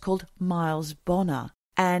journalist called Miles Bonner.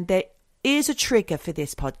 And there is a trigger for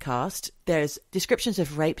this podcast. There's descriptions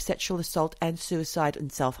of rape, sexual assault, and suicide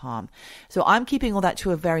and self-harm. So I'm keeping all that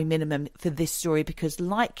to a very minimum for this story because,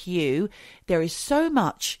 like you, there is so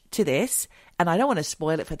much to this. And I don't want to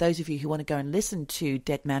spoil it for those of you who want to go and listen to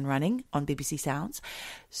Dead Man Running on BBC Sounds.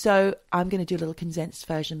 So I'm going to do a little condensed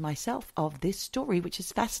version myself of this story, which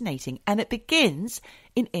is fascinating. And it begins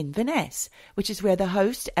in Inverness, which is where the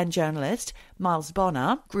host and journalist, Miles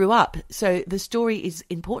Bonner, grew up. So the story is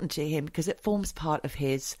important to him because it forms part of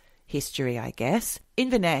his history, I guess.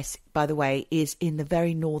 Inverness, by the way, is in the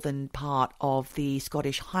very northern part of the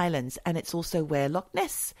Scottish Highlands, and it's also where Loch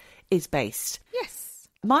Ness is based. Yes.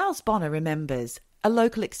 Miles Bonner remembers a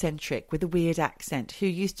local eccentric with a weird accent who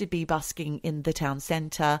used to be busking in the town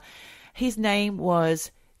centre. His name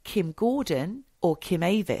was Kim Gordon or Kim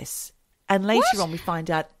Avis. And later on we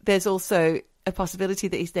find out there's also a possibility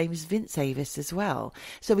that his name is Vince Avis as well.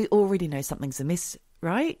 So we already know something's amiss,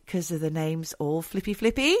 right? Because of the names all flippy.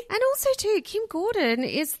 And also too, Kim Gordon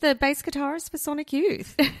is the bass guitarist for Sonic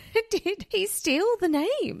Youth. Did he steal the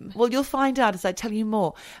name? Well, you'll find out as I tell you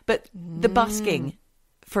more. But the busking,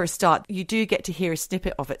 for a start, you do get to hear a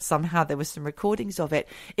snippet of it somehow. There were some recordings of it.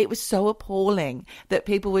 It was so appalling that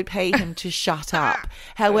people would pay him to shut up.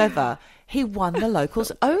 However, he won the locals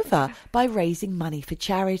over by raising money for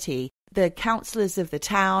charity. The councillors of the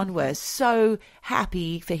town were so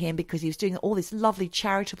happy for him because he was doing all this lovely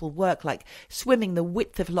charitable work like swimming the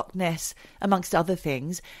width of Loch Ness, amongst other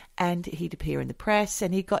things. And he'd appear in the press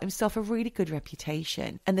and he got himself a really good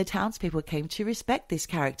reputation. And the townspeople came to respect this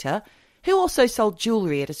character, who also sold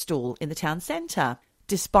jewellery at a stall in the town centre,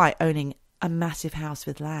 despite owning a massive house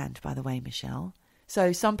with land, by the way, Michelle.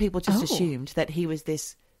 So some people just assumed that he was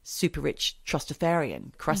this super rich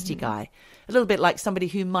Trustafarian, crusty guy. A little bit like somebody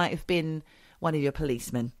who might have been one of your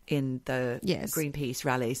policemen in the Greenpeace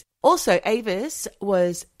rallies. Also, Avis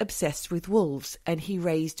was obsessed with wolves and he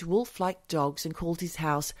raised wolf-like dogs and called his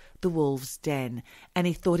house the Wolf's Den. And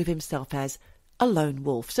he thought of himself as a lone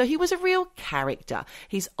wolf. So he was a real character.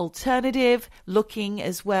 He's alternative looking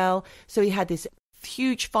as well. So he had this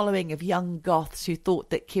huge following of young goths who thought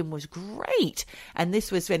that Kim was great. And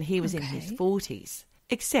this was when he was in his 40s.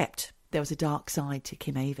 Except there was a dark side to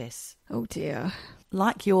Kim Avis. Oh dear.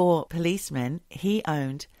 Like your policeman, he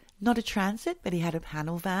owned not a transit, but he had a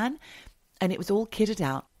panel van. And it was all kitted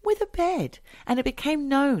out with a bed. And it became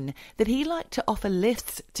known that he liked to offer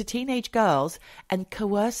lifts to teenage girls and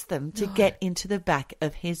coerce them to get into the back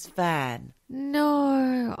of his van.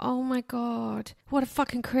 No. Oh my God. What a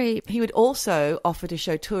fucking creep. He would also offer to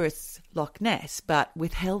show tourists Loch Ness, but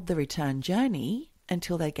withheld the return journey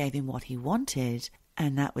until they gave him what he wanted.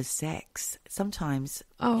 And that was sex. Sometimes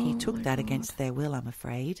he took that against their will, I'm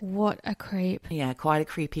afraid. What a creep. Yeah, quite a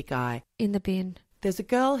creepy guy. In the bin. There's a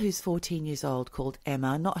girl who's 14 years old called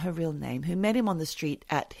Emma, not her real name, who met him on the street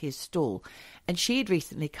at his stall. And she'd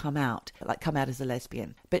recently come out as a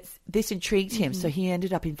lesbian. But this intrigued him, so he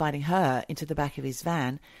ended up inviting her into the back of his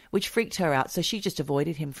van, which freaked her out. So she just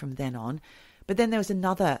avoided him from then on. But then there was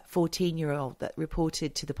another 14-year-old that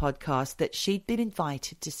reported to the podcast that she'd been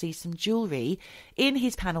invited to see some jewellery in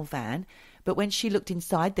his panel van. But when she looked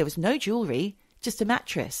inside, there was no jewellery, just a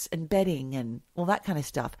mattress and bedding and all that kind of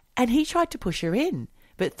stuff. And he tried to push her in,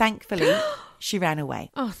 but thankfully she ran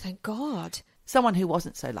away. Oh, thank God. Someone who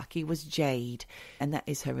wasn't so lucky was Jade, and that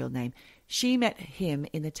is her real name. She met him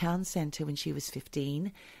in the town centre when she was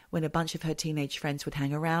 15, when a bunch of her teenage friends would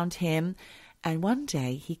hang around him. And one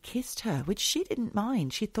day he kissed her, which she didn't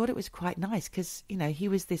mind. She thought it was quite nice because, you know, he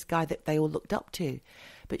was this guy that they all looked up to.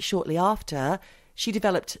 But shortly after, she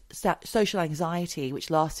developed social anxiety,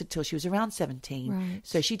 which lasted till she was around 17. Right.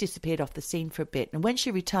 So she disappeared off the scene for a bit. And when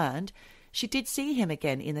she returned, she did see him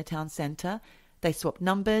again in the town centre. They swapped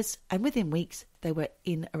numbers, and within weeks, they were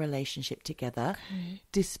in a relationship together,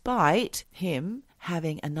 despite him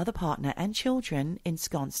having another partner and children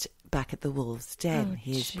ensconced back at the Wolves' Den,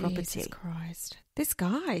 his property. Jesus Christ. This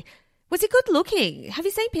guy. Was he good looking? Have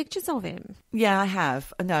you seen pictures of him? Yeah, I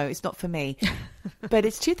have. No, it's not for me. But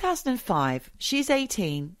it's 2005. She's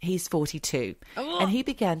 18. He's 42. Oh. And he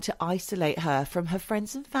began to isolate her from her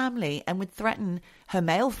friends and family and would threaten her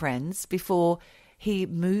male friends before he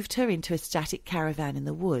moved her into a static caravan in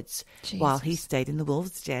the woods while he stayed in the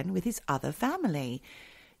Wolves' Den with his other family.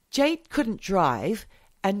 Jade couldn't drive,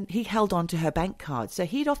 and he held on to her bank card. So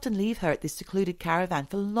he'd often leave her at this secluded caravan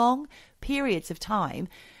for long periods of time.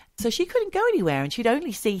 So she couldn't go anywhere, and she'd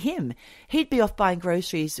only see him. He'd be off buying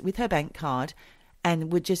groceries with her bank card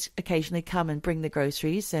and would just occasionally come and bring the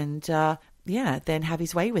groceries and, then have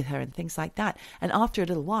his way with her and things like that. And after a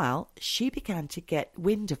little while, she began to get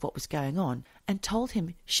wind of what was going on and told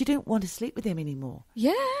him she didn't want to sleep with him anymore.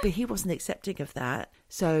 Yeah. But he wasn't accepting of that.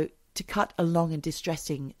 So to cut a long and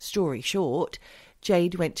distressing story short,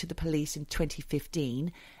 Jade went to the police in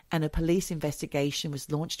 2015 and a police investigation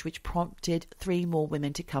was launched which prompted 3 more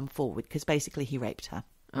women to come forward because basically he raped her.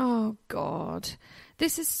 Oh, God.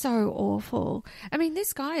 This is so awful. I mean,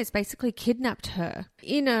 this guy has basically kidnapped her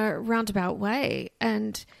in a roundabout way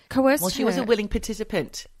and coerced her. Well, she was a willing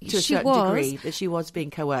participant to a certain degree, that she was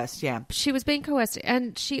being coerced, yeah. She was being coerced,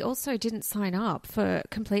 and she also didn't sign up for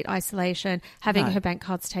complete isolation, having her bank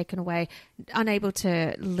cards taken away, unable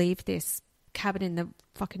to leave this cabin in the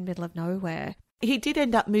fucking middle of nowhere. He did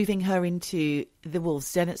end up moving her into the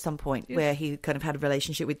Wolves' Den at some point where he kind of had a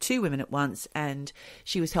relationship with 2 women at once and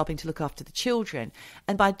she was helping to look after the children.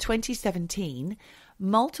 And by 2017,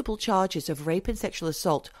 multiple charges of rape and sexual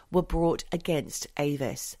assault were brought against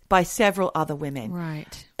Avis by several other women.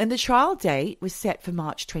 Right. And the trial date was set for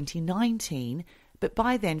March 2019, but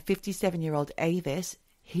by then, 57-year-old Avis,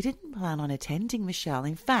 he didn't plan on attending, Michelle.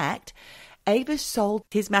 In fact, Avis sold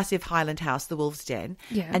his massive Highland house, the Wolves' Den,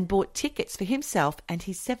 and bought tickets for himself and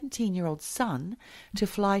his 17-year-old son to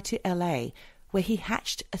fly to LA, where he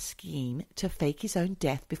hatched a scheme to fake his own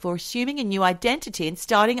death before assuming a new identity and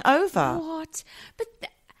starting over. What? But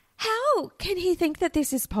how can he think that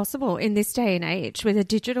this is possible in this day and age with a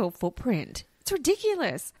digital footprint? It's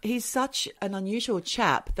ridiculous. He's such an unusual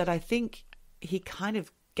chap that I think he kind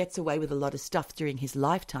of gets away with a lot of stuff during his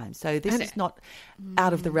lifetime. So this is not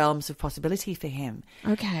out of the realms of possibility for him.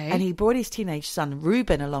 Okay. And he brought his teenage son,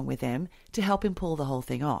 Ruben, along with him to help him pull the whole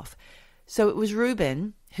thing off. So it was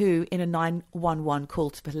Ruben who, in a 911 call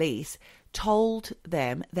to police, told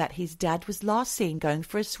them that his dad was last seen going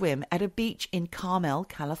for a swim at a beach in Carmel,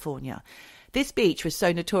 California. This beach was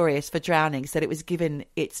so notorious for drownings that it was given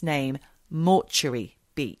its name Mortuary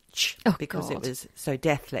Beach because it was so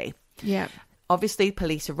deathly. Yeah. Obviously,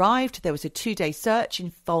 police arrived. There was a 2-day search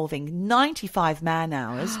involving 95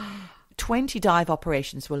 man-hours. 20 dive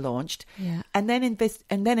operations were launched. Yeah. And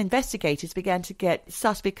then investigators began to get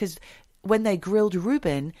sus because when they grilled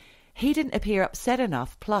Ruben, he didn't appear upset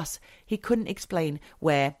enough. Plus, he couldn't explain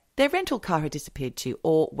where their rental car had disappeared to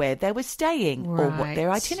or where they were staying or what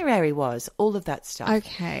their itinerary was, all of that stuff.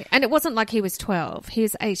 Okay. And it wasn't like he was 12. He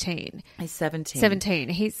was 18. He's 17. 17.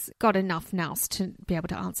 He's got enough nous to be able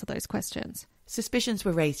to answer those questions. Suspicions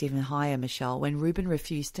were raised even higher, Michelle, when Ruben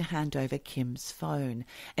refused to hand over Kim's phone.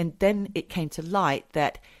 And then it came to light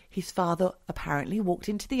that his father apparently walked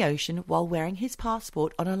into the ocean while wearing his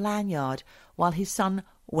passport on a lanyard while his son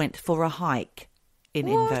went for a hike, in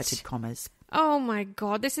inverted commas. Oh my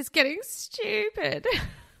God, this is getting stupid.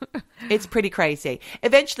 It's pretty crazy.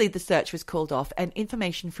 Eventually, the search was called off and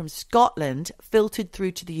information from Scotland filtered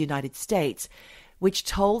through to the United States. which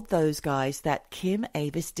told those guys that Kim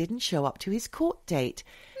Avis didn't show up to his court date.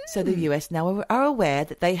 So the US now are aware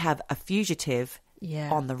that they have a fugitive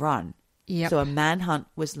on the run. Yep. So a manhunt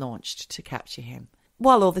was launched to capture him.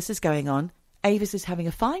 While all this is going on, Avis is having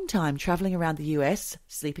a fine time traveling around the US,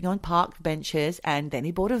 sleeping on park benches, and then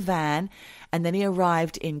he bought a van, and then he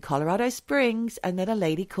arrived in Colorado Springs and met a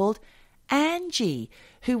lady called Angie,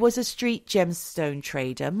 who was a street gemstone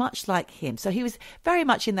trader, much like him. So he was very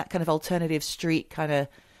much in that kind of alternative street kind of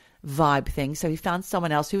vibe thing. So he found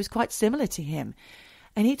someone else who was quite similar to him.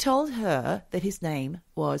 And he told her that his name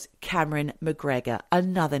was Cameron McGregor,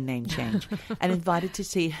 another name change, and invited her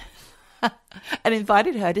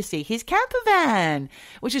to see his camper van,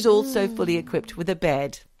 which is also fully equipped with a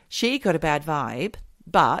bed. She got a bad vibe,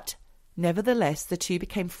 but nevertheless, the two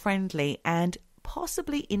became friendly and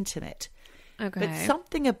possibly intimate. Okay. But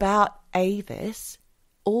something about Avis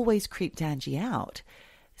always creeped Angie out.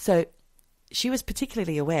 So she was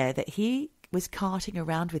particularly aware that he was carting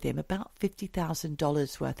around with him about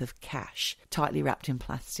 $50,000 worth of cash, tightly wrapped in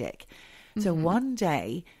plastic. So one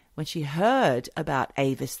day, when she heard about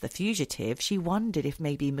Avis the fugitive, she wondered if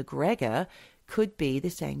maybe McGregor could be the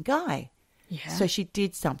same guy. Yeah. So she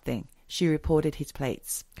did something. She reported his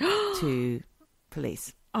plates to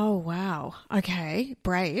police. Oh, wow. Okay.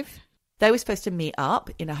 Brave. They were supposed to meet up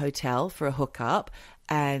in a hotel for a hookup,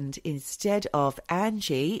 and instead of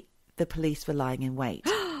Angie, the police were lying in wait.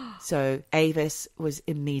 So Avis was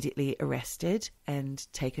immediately arrested and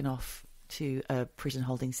taken off to a prison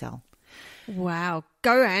holding cell. Wow.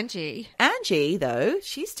 Go, Angie. Angie, though,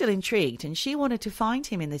 she's still intrigued, and she wanted to find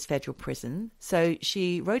him in this federal prison. So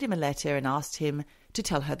she wrote him a letter and asked him to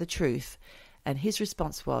tell her the truth. And his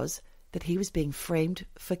response was that he was being framed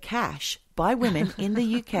for cash by women in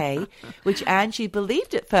the UK, which Angie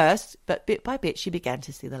believed at first, but bit by bit she began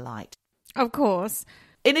to see the light. Of course.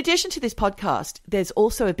 In addition to this podcast, there's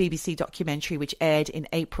also a BBC documentary which aired in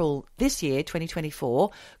April this year,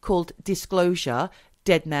 2024, called Disclosure,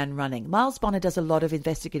 Dead Man Running. Miles Bonner does a lot of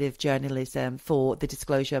investigative journalism for the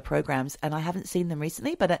Disclosure programs, and I haven't seen them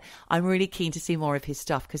recently, but I'm really keen to see more of his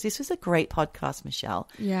stuff because this was a great podcast, Michelle.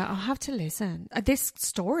 Yeah, I'll have to listen. This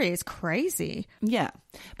story is crazy. Yeah.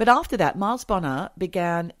 But after that, Miles Bonner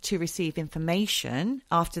began to receive information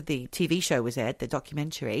after the TV show was aired, the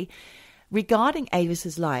documentary, regarding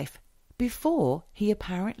Avis's life before he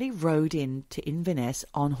apparently rode into Inverness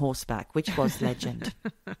on horseback, which was legend.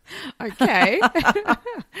 Okay.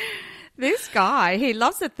 This guy, he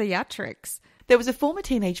loves the theatrics. There was a former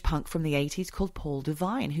teenage punk from the 80s called Paul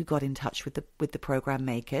Devine who got in touch with the program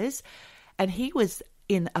makers, and he was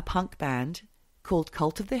in a punk band called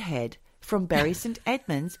Cult of the Head from Bury St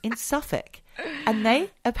Edmunds in Suffolk. And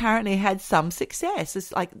they apparently had some success.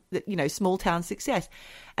 It's like, small town success.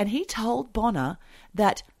 And he told Bonner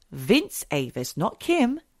that Vince Avis, not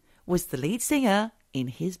Kim, was the lead singer in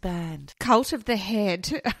his band. Cult of the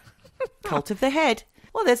Head. Cult of the Head.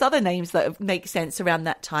 Well, there's other names that make sense around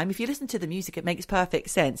that time. If you listen to the music, it makes perfect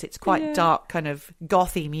sense. It's quite dark, kind of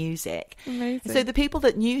gothy music. Amazing. So the people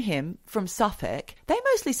that knew him from Suffolk, they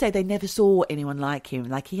mostly say they never saw anyone like him.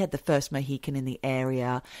 Like he had the first Mohican in the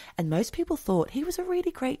area. And most people thought he was a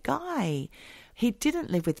really great guy. He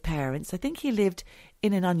didn't live with parents. I think he lived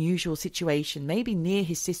in an unusual situation, maybe near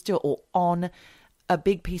his sister or on a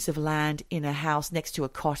big piece of land in a house next to a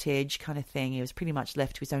cottage kind of thing. He was pretty much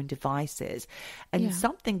left to his own devices. And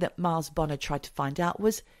something that Miles Bonner tried to find out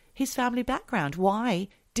was his family background. Why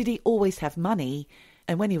did he always have money?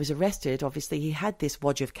 And when he was arrested, obviously he had this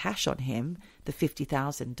wad of cash on him, the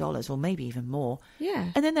 $50,000 or maybe even more.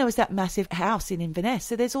 Yeah. And then there was that massive house in Inverness.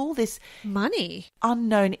 So there's all this money,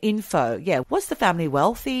 unknown info. Yeah. Was the family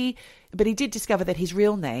wealthy? But he did discover that his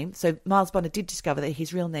real name, so Miles Bonner did discover that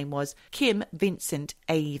his real name was Kim Vincent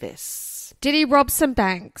Avis. Did he rob some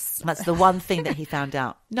banks? That's the one thing that he found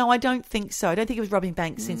out. No, I don't think so. I don't think he was robbing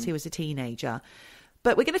banks since he was a teenager.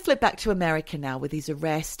 But we're going to flip back to America now with his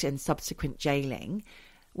arrest and subsequent jailing.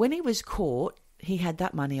 When he was caught, he had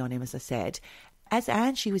that money on him, as I said. As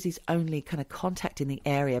Angie was his only kind of contact in the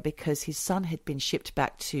area because his son had been shipped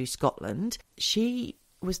back to Scotland, she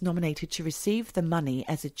was nominated to receive the money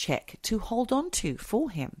as a cheque to hold on to for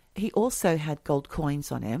him. He also had gold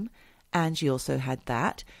coins on him. Angie also had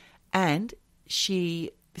that. And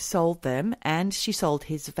she sold them, and she sold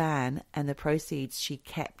his van, and the proceeds she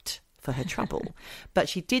kept for her trouble. But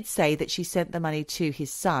she did say that she sent the money to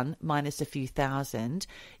his son minus a few thousand,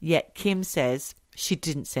 yet Kim says she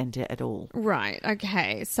didn't send it at all. Right,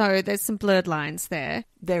 okay. So there's some blurred lines there.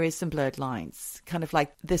 There is some blurred lines. Kind of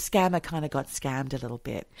like the scammer kind of got scammed a little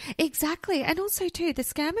bit. Exactly. And also too, the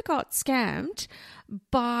scammer got scammed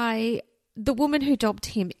by the woman who dobbed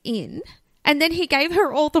him in And then he gave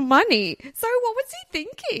her all the money. So what was he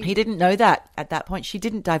thinking? He didn't know that at that point. She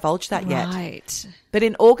didn't divulge that yet. Right. But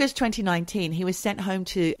in August 2019, he was sent home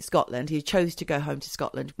to Scotland. He chose to go home to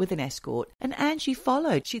Scotland with an escort. And Angie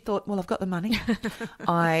followed. She thought, well, I've got the money.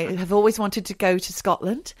 I have always wanted to go to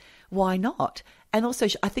Scotland. Why not? And also,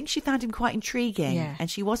 I think she found him quite intriguing. Yeah. And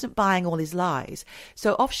she wasn't buying all his lies.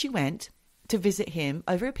 So off she went to visit him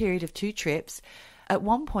over a period of 2 trips. At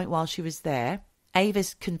one point while she was there,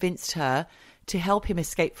 Avis convinced her to help him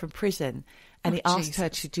escape from prison. And he asked her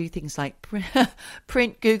to do things like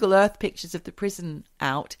print Google Earth pictures of the prison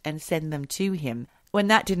out and send them to him. When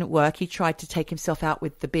that didn't work, he tried to take himself out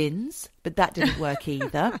with the bins, but that didn't work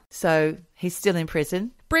either. So he's still in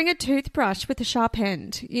prison. Bring a toothbrush with a sharp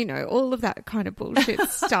end. You know, all of that kind of bullshit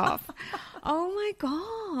stuff. Oh my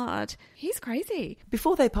God. He's crazy.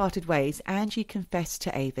 Before they parted ways, Angie confessed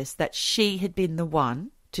to Avis that she had been the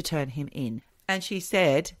one to turn him in. And she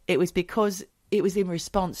said it was because it was in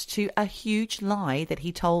response to a huge lie that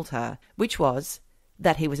he told her, which was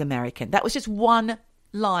that he was American. That was just one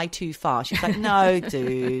lie too far. She's like, no,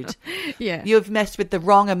 dude. Yeah. You've messed with the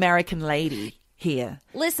wrong American lady here.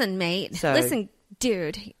 Listen, mate. Listen,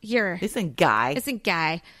 dude. Listen, guy. Listen,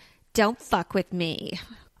 guy. Don't fuck with me.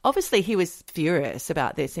 Obviously, he was furious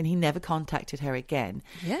about this and he never contacted her again.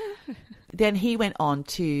 Yeah. Then he went on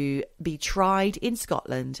to be tried in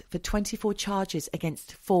Scotland for 24 charges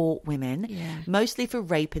against 4 women, mostly for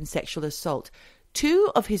rape and sexual assault.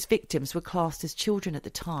 2 of his victims were classed as children at the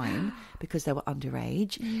time because they were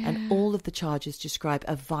underage, and all of the charges describe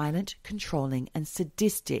a violent, controlling and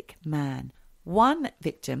sadistic man. One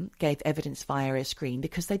victim gave evidence via a screen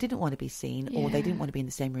because they didn't want to be seen or they didn't want to be in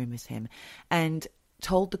the same room as him, and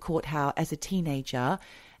told the court how, as a teenager,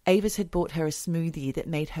 Avis had bought her a smoothie that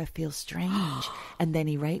made her feel strange, and then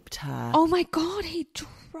he raped her. Oh my God, he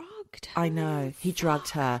drugged her. I know, he drugged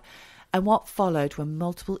her. And what followed were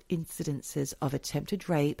multiple incidences of attempted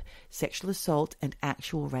rape, sexual assault, and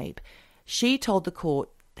actual rape. She told the court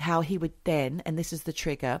how he would then, and this is the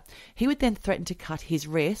trigger, he would then threaten to cut his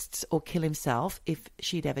wrists or kill himself if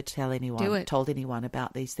she'd ever told anyone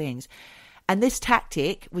about these things. And this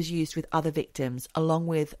tactic was used with other victims, along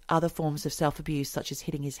with other forms of self-abuse, such as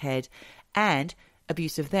hitting his head and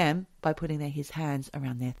abuse of them by putting his hands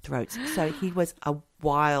around their throats. So he was a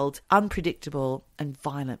wild, unpredictable and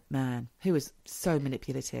violent man who was so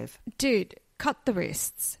manipulative. Dude, cut the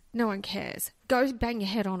wrists. No one cares. Go bang your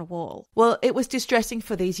head on a wall. Well, it was distressing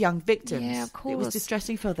for these young victims. Yeah, of course. It was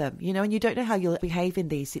distressing for them, you know, and you don't know how you'll behave in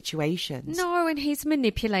these situations. No, and he's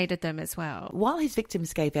manipulated them as well. While his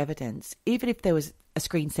victims gave evidence, even if there was a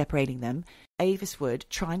screen separating them, Avis would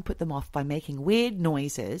try and put them off by making weird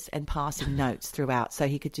noises and passing notes throughout so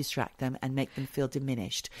he could distract them and make them feel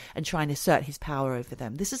diminished and try and assert his power over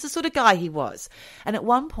them. This is the sort of guy he was. And at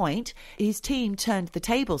one point, his team turned the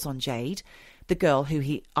tables on Jade, the girl who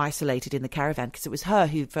he isolated in the caravan, because it was her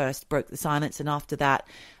who first broke the silence, and after that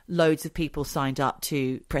loads of people signed up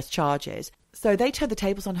to press charges. So they turned the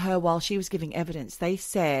tables on her while she was giving evidence. They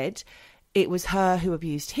said it was her who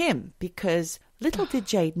abused him, because little did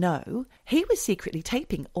Jade know, he was secretly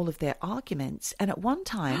taping all of their arguments. And at one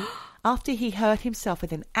time, after he hurt himself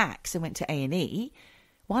with an axe and went to A&E,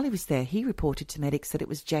 while he was there, he reported to medics that it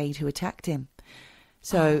was Jade who attacked him.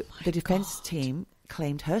 So the defense team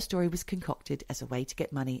claimed her story was concocted as a way to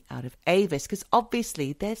get money out of Avis, because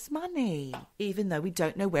obviously there's money, even though we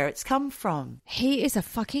don't know where it's come from. He is a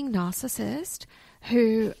fucking narcissist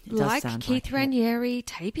who, like Keith Raniere,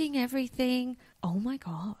 taping everything. Oh my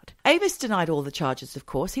God. Avis denied all the charges, of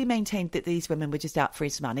course. He maintained that these women were just out for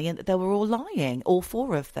his money and that they were all lying, all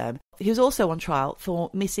 4 of them. He was also on trial for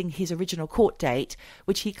missing his original court date,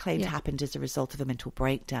 which he claimed happened as a result of a mental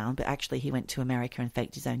breakdown, but actually he went to America and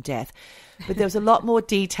faked his own death. But there was a lot more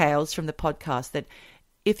details from the podcast that,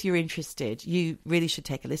 if you're interested, you really should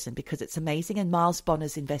take a listen, because it's amazing. And Miles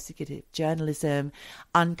Bonner's investigative journalism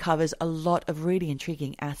uncovers a lot of really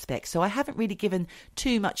intriguing aspects. So I haven't really given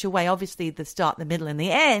too much away, obviously the start, the middle and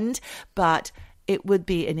the end, but it would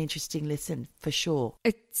be an interesting listen for sure.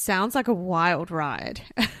 It sounds like a wild ride.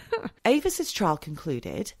 Avis's trial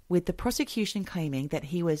concluded with the prosecution claiming that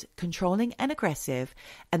he was controlling and aggressive,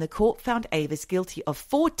 and the court found Avis guilty of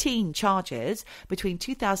 14 charges between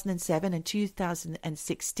 2007 and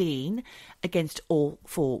 2016 against all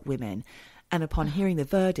 4 women. And upon hearing the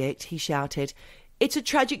verdict, he shouted, "It's a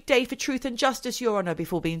tragic day for truth and justice, Your Honour,"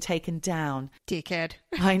 before being taken down. Dickhead.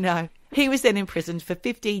 I know. He was then imprisoned for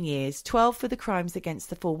 15 years, 12 for the crimes against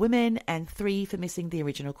the 4 women and 3 for missing the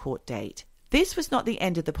original court date. This was not the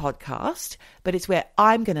end of the podcast, but it's where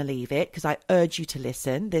I'm going to leave it, because I urge you to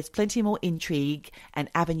listen. There's plenty more intrigue and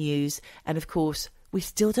avenues, and of course, We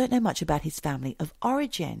still don't know much about his family of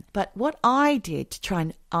origin. But what I did to try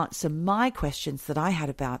and answer my questions that I had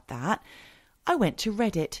about that, I went to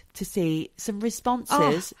Reddit to see some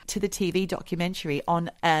responses to the TV documentary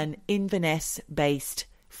on an Inverness-based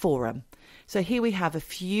forum. So here we have a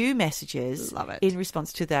few messages in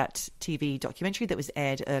response to that TV documentary that was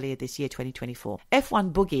aired earlier this year, 2024.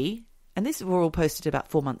 F1 Boogie, and this were all posted about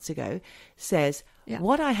 4 months ago, says,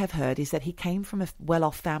 what I have heard is that he came from a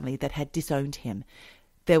well-off family that had disowned him.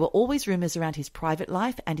 There were always rumours around his private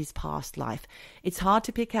life and his past life. It's hard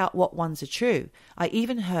to pick out what ones are true. I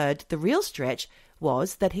even heard the real stretch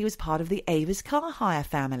was that he was part of the Avis car hire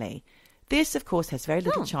family. This, of course, has very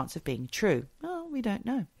little chance of being true. Oh, we don't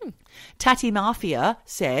know. Tatty Mafia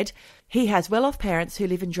said, he has well-off parents who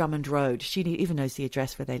live in Drummond Road. She even knows the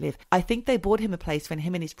address where they live. I think they bought him a place when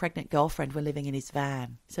him and his pregnant girlfriend were living in his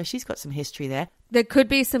van. So she's got some history there. There could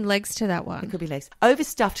be some legs to that one. There could be legs.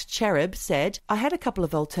 Overstuffed Cherub said, I had a couple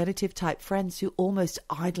of alternative type friends who almost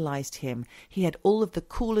idolised him. He had all of the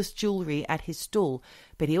coolest jewellery at his stall,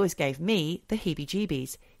 but he always gave me the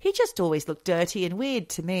heebie-jeebies. He just always looked dirty and weird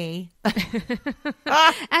to me.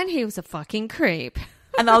 And he was a fucking creep.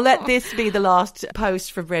 And I'll let this be the last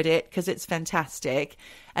post from Reddit because it's fantastic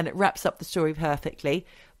and it wraps up the story perfectly.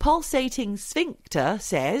 Pulsating Sphincter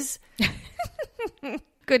says,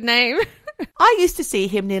 good name. I used to see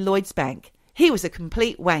him near Lloyd's Bank. He was a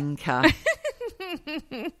complete wanker.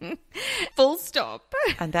 Full stop.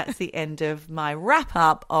 And that's the end of my wrap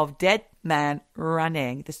up of Dead Man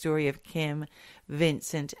Running, the story of Kim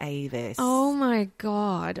Vincent Avis. Oh my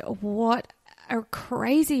God. What a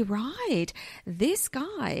crazy ride. This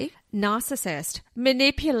guy, narcissist,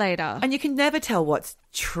 manipulator. And you can never tell what's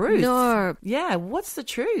truth. No. Yeah, what's the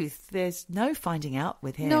truth? There's no finding out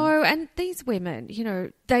with him. No, and these women,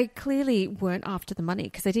 they clearly weren't after the money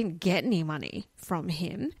because they didn't get any money from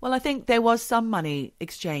him. Well, I think there was some money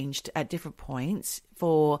exchanged at different points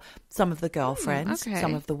for some of the girlfriends,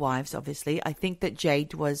 some of the wives, obviously. I think that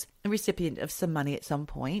Jade was a recipient of some money at some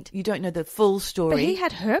point. You don't know the full story. But he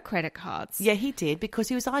had her credit cards. Yeah, he did because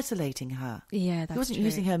he was isolating her. Yeah, that's true. He wasn't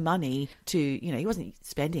using her money to, he wasn't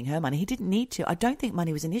spending her money. He didn't need to. I don't think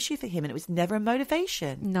money was an issue for him, and it was never a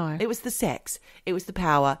motivation. No. It was the sex. It was the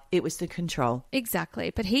power. It was the control. Exactly.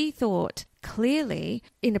 But he thought clearly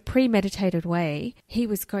in a premeditated way, he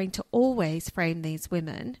was going to always frame these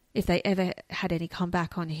women if they ever had any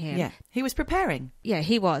comeback on him. Yeah, he was preparing. Yeah,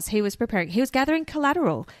 he was. He was preparing. He was gathering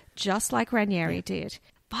collateral, just like Ranieri did.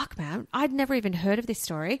 Fuck, man. I'd never even heard of this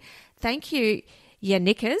story. Thank you,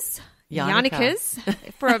 Yannickers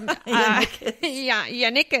from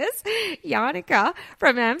Yannicka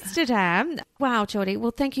from Amsterdam. Wow, Geordie.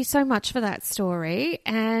 Well, thank you so much for that story.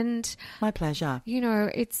 And my pleasure.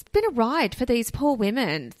 It's been a ride for these poor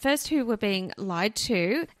women. First, who were being lied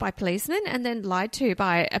to by policemen, and then lied to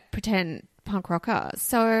by a pretend punk rocker.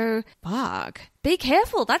 So, fuck. Be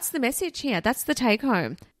careful. That's the message here. That's the take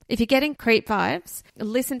home. If you're getting creep vibes,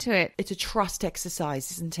 listen to it. It's a trust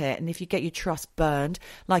exercise, isn't it? And if you get your trust burned,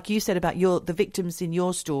 like you said about the victims in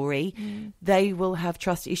your story, they will have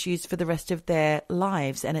trust issues for the rest of their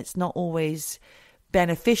lives. And it's not always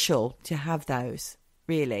beneficial to have those,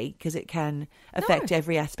 really, because it can affect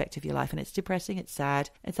every aspect of your life. And it's depressing, it's sad,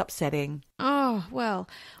 it's upsetting. Oh, well,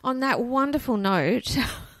 on that wonderful note,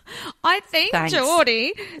 I think,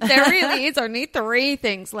 Geordie, there really is only 3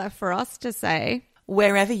 things left for us to say.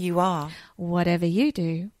 Wherever you are, whatever you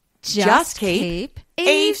do, just keep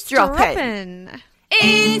eavesdropping.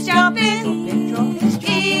 Eavesdropping.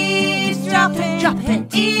 Eavesdropping. Dropping.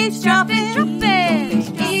 Eavesdropping.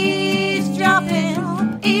 Dropping.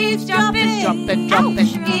 Eavesdropping. Eavesdropping. Dropping. Dropping.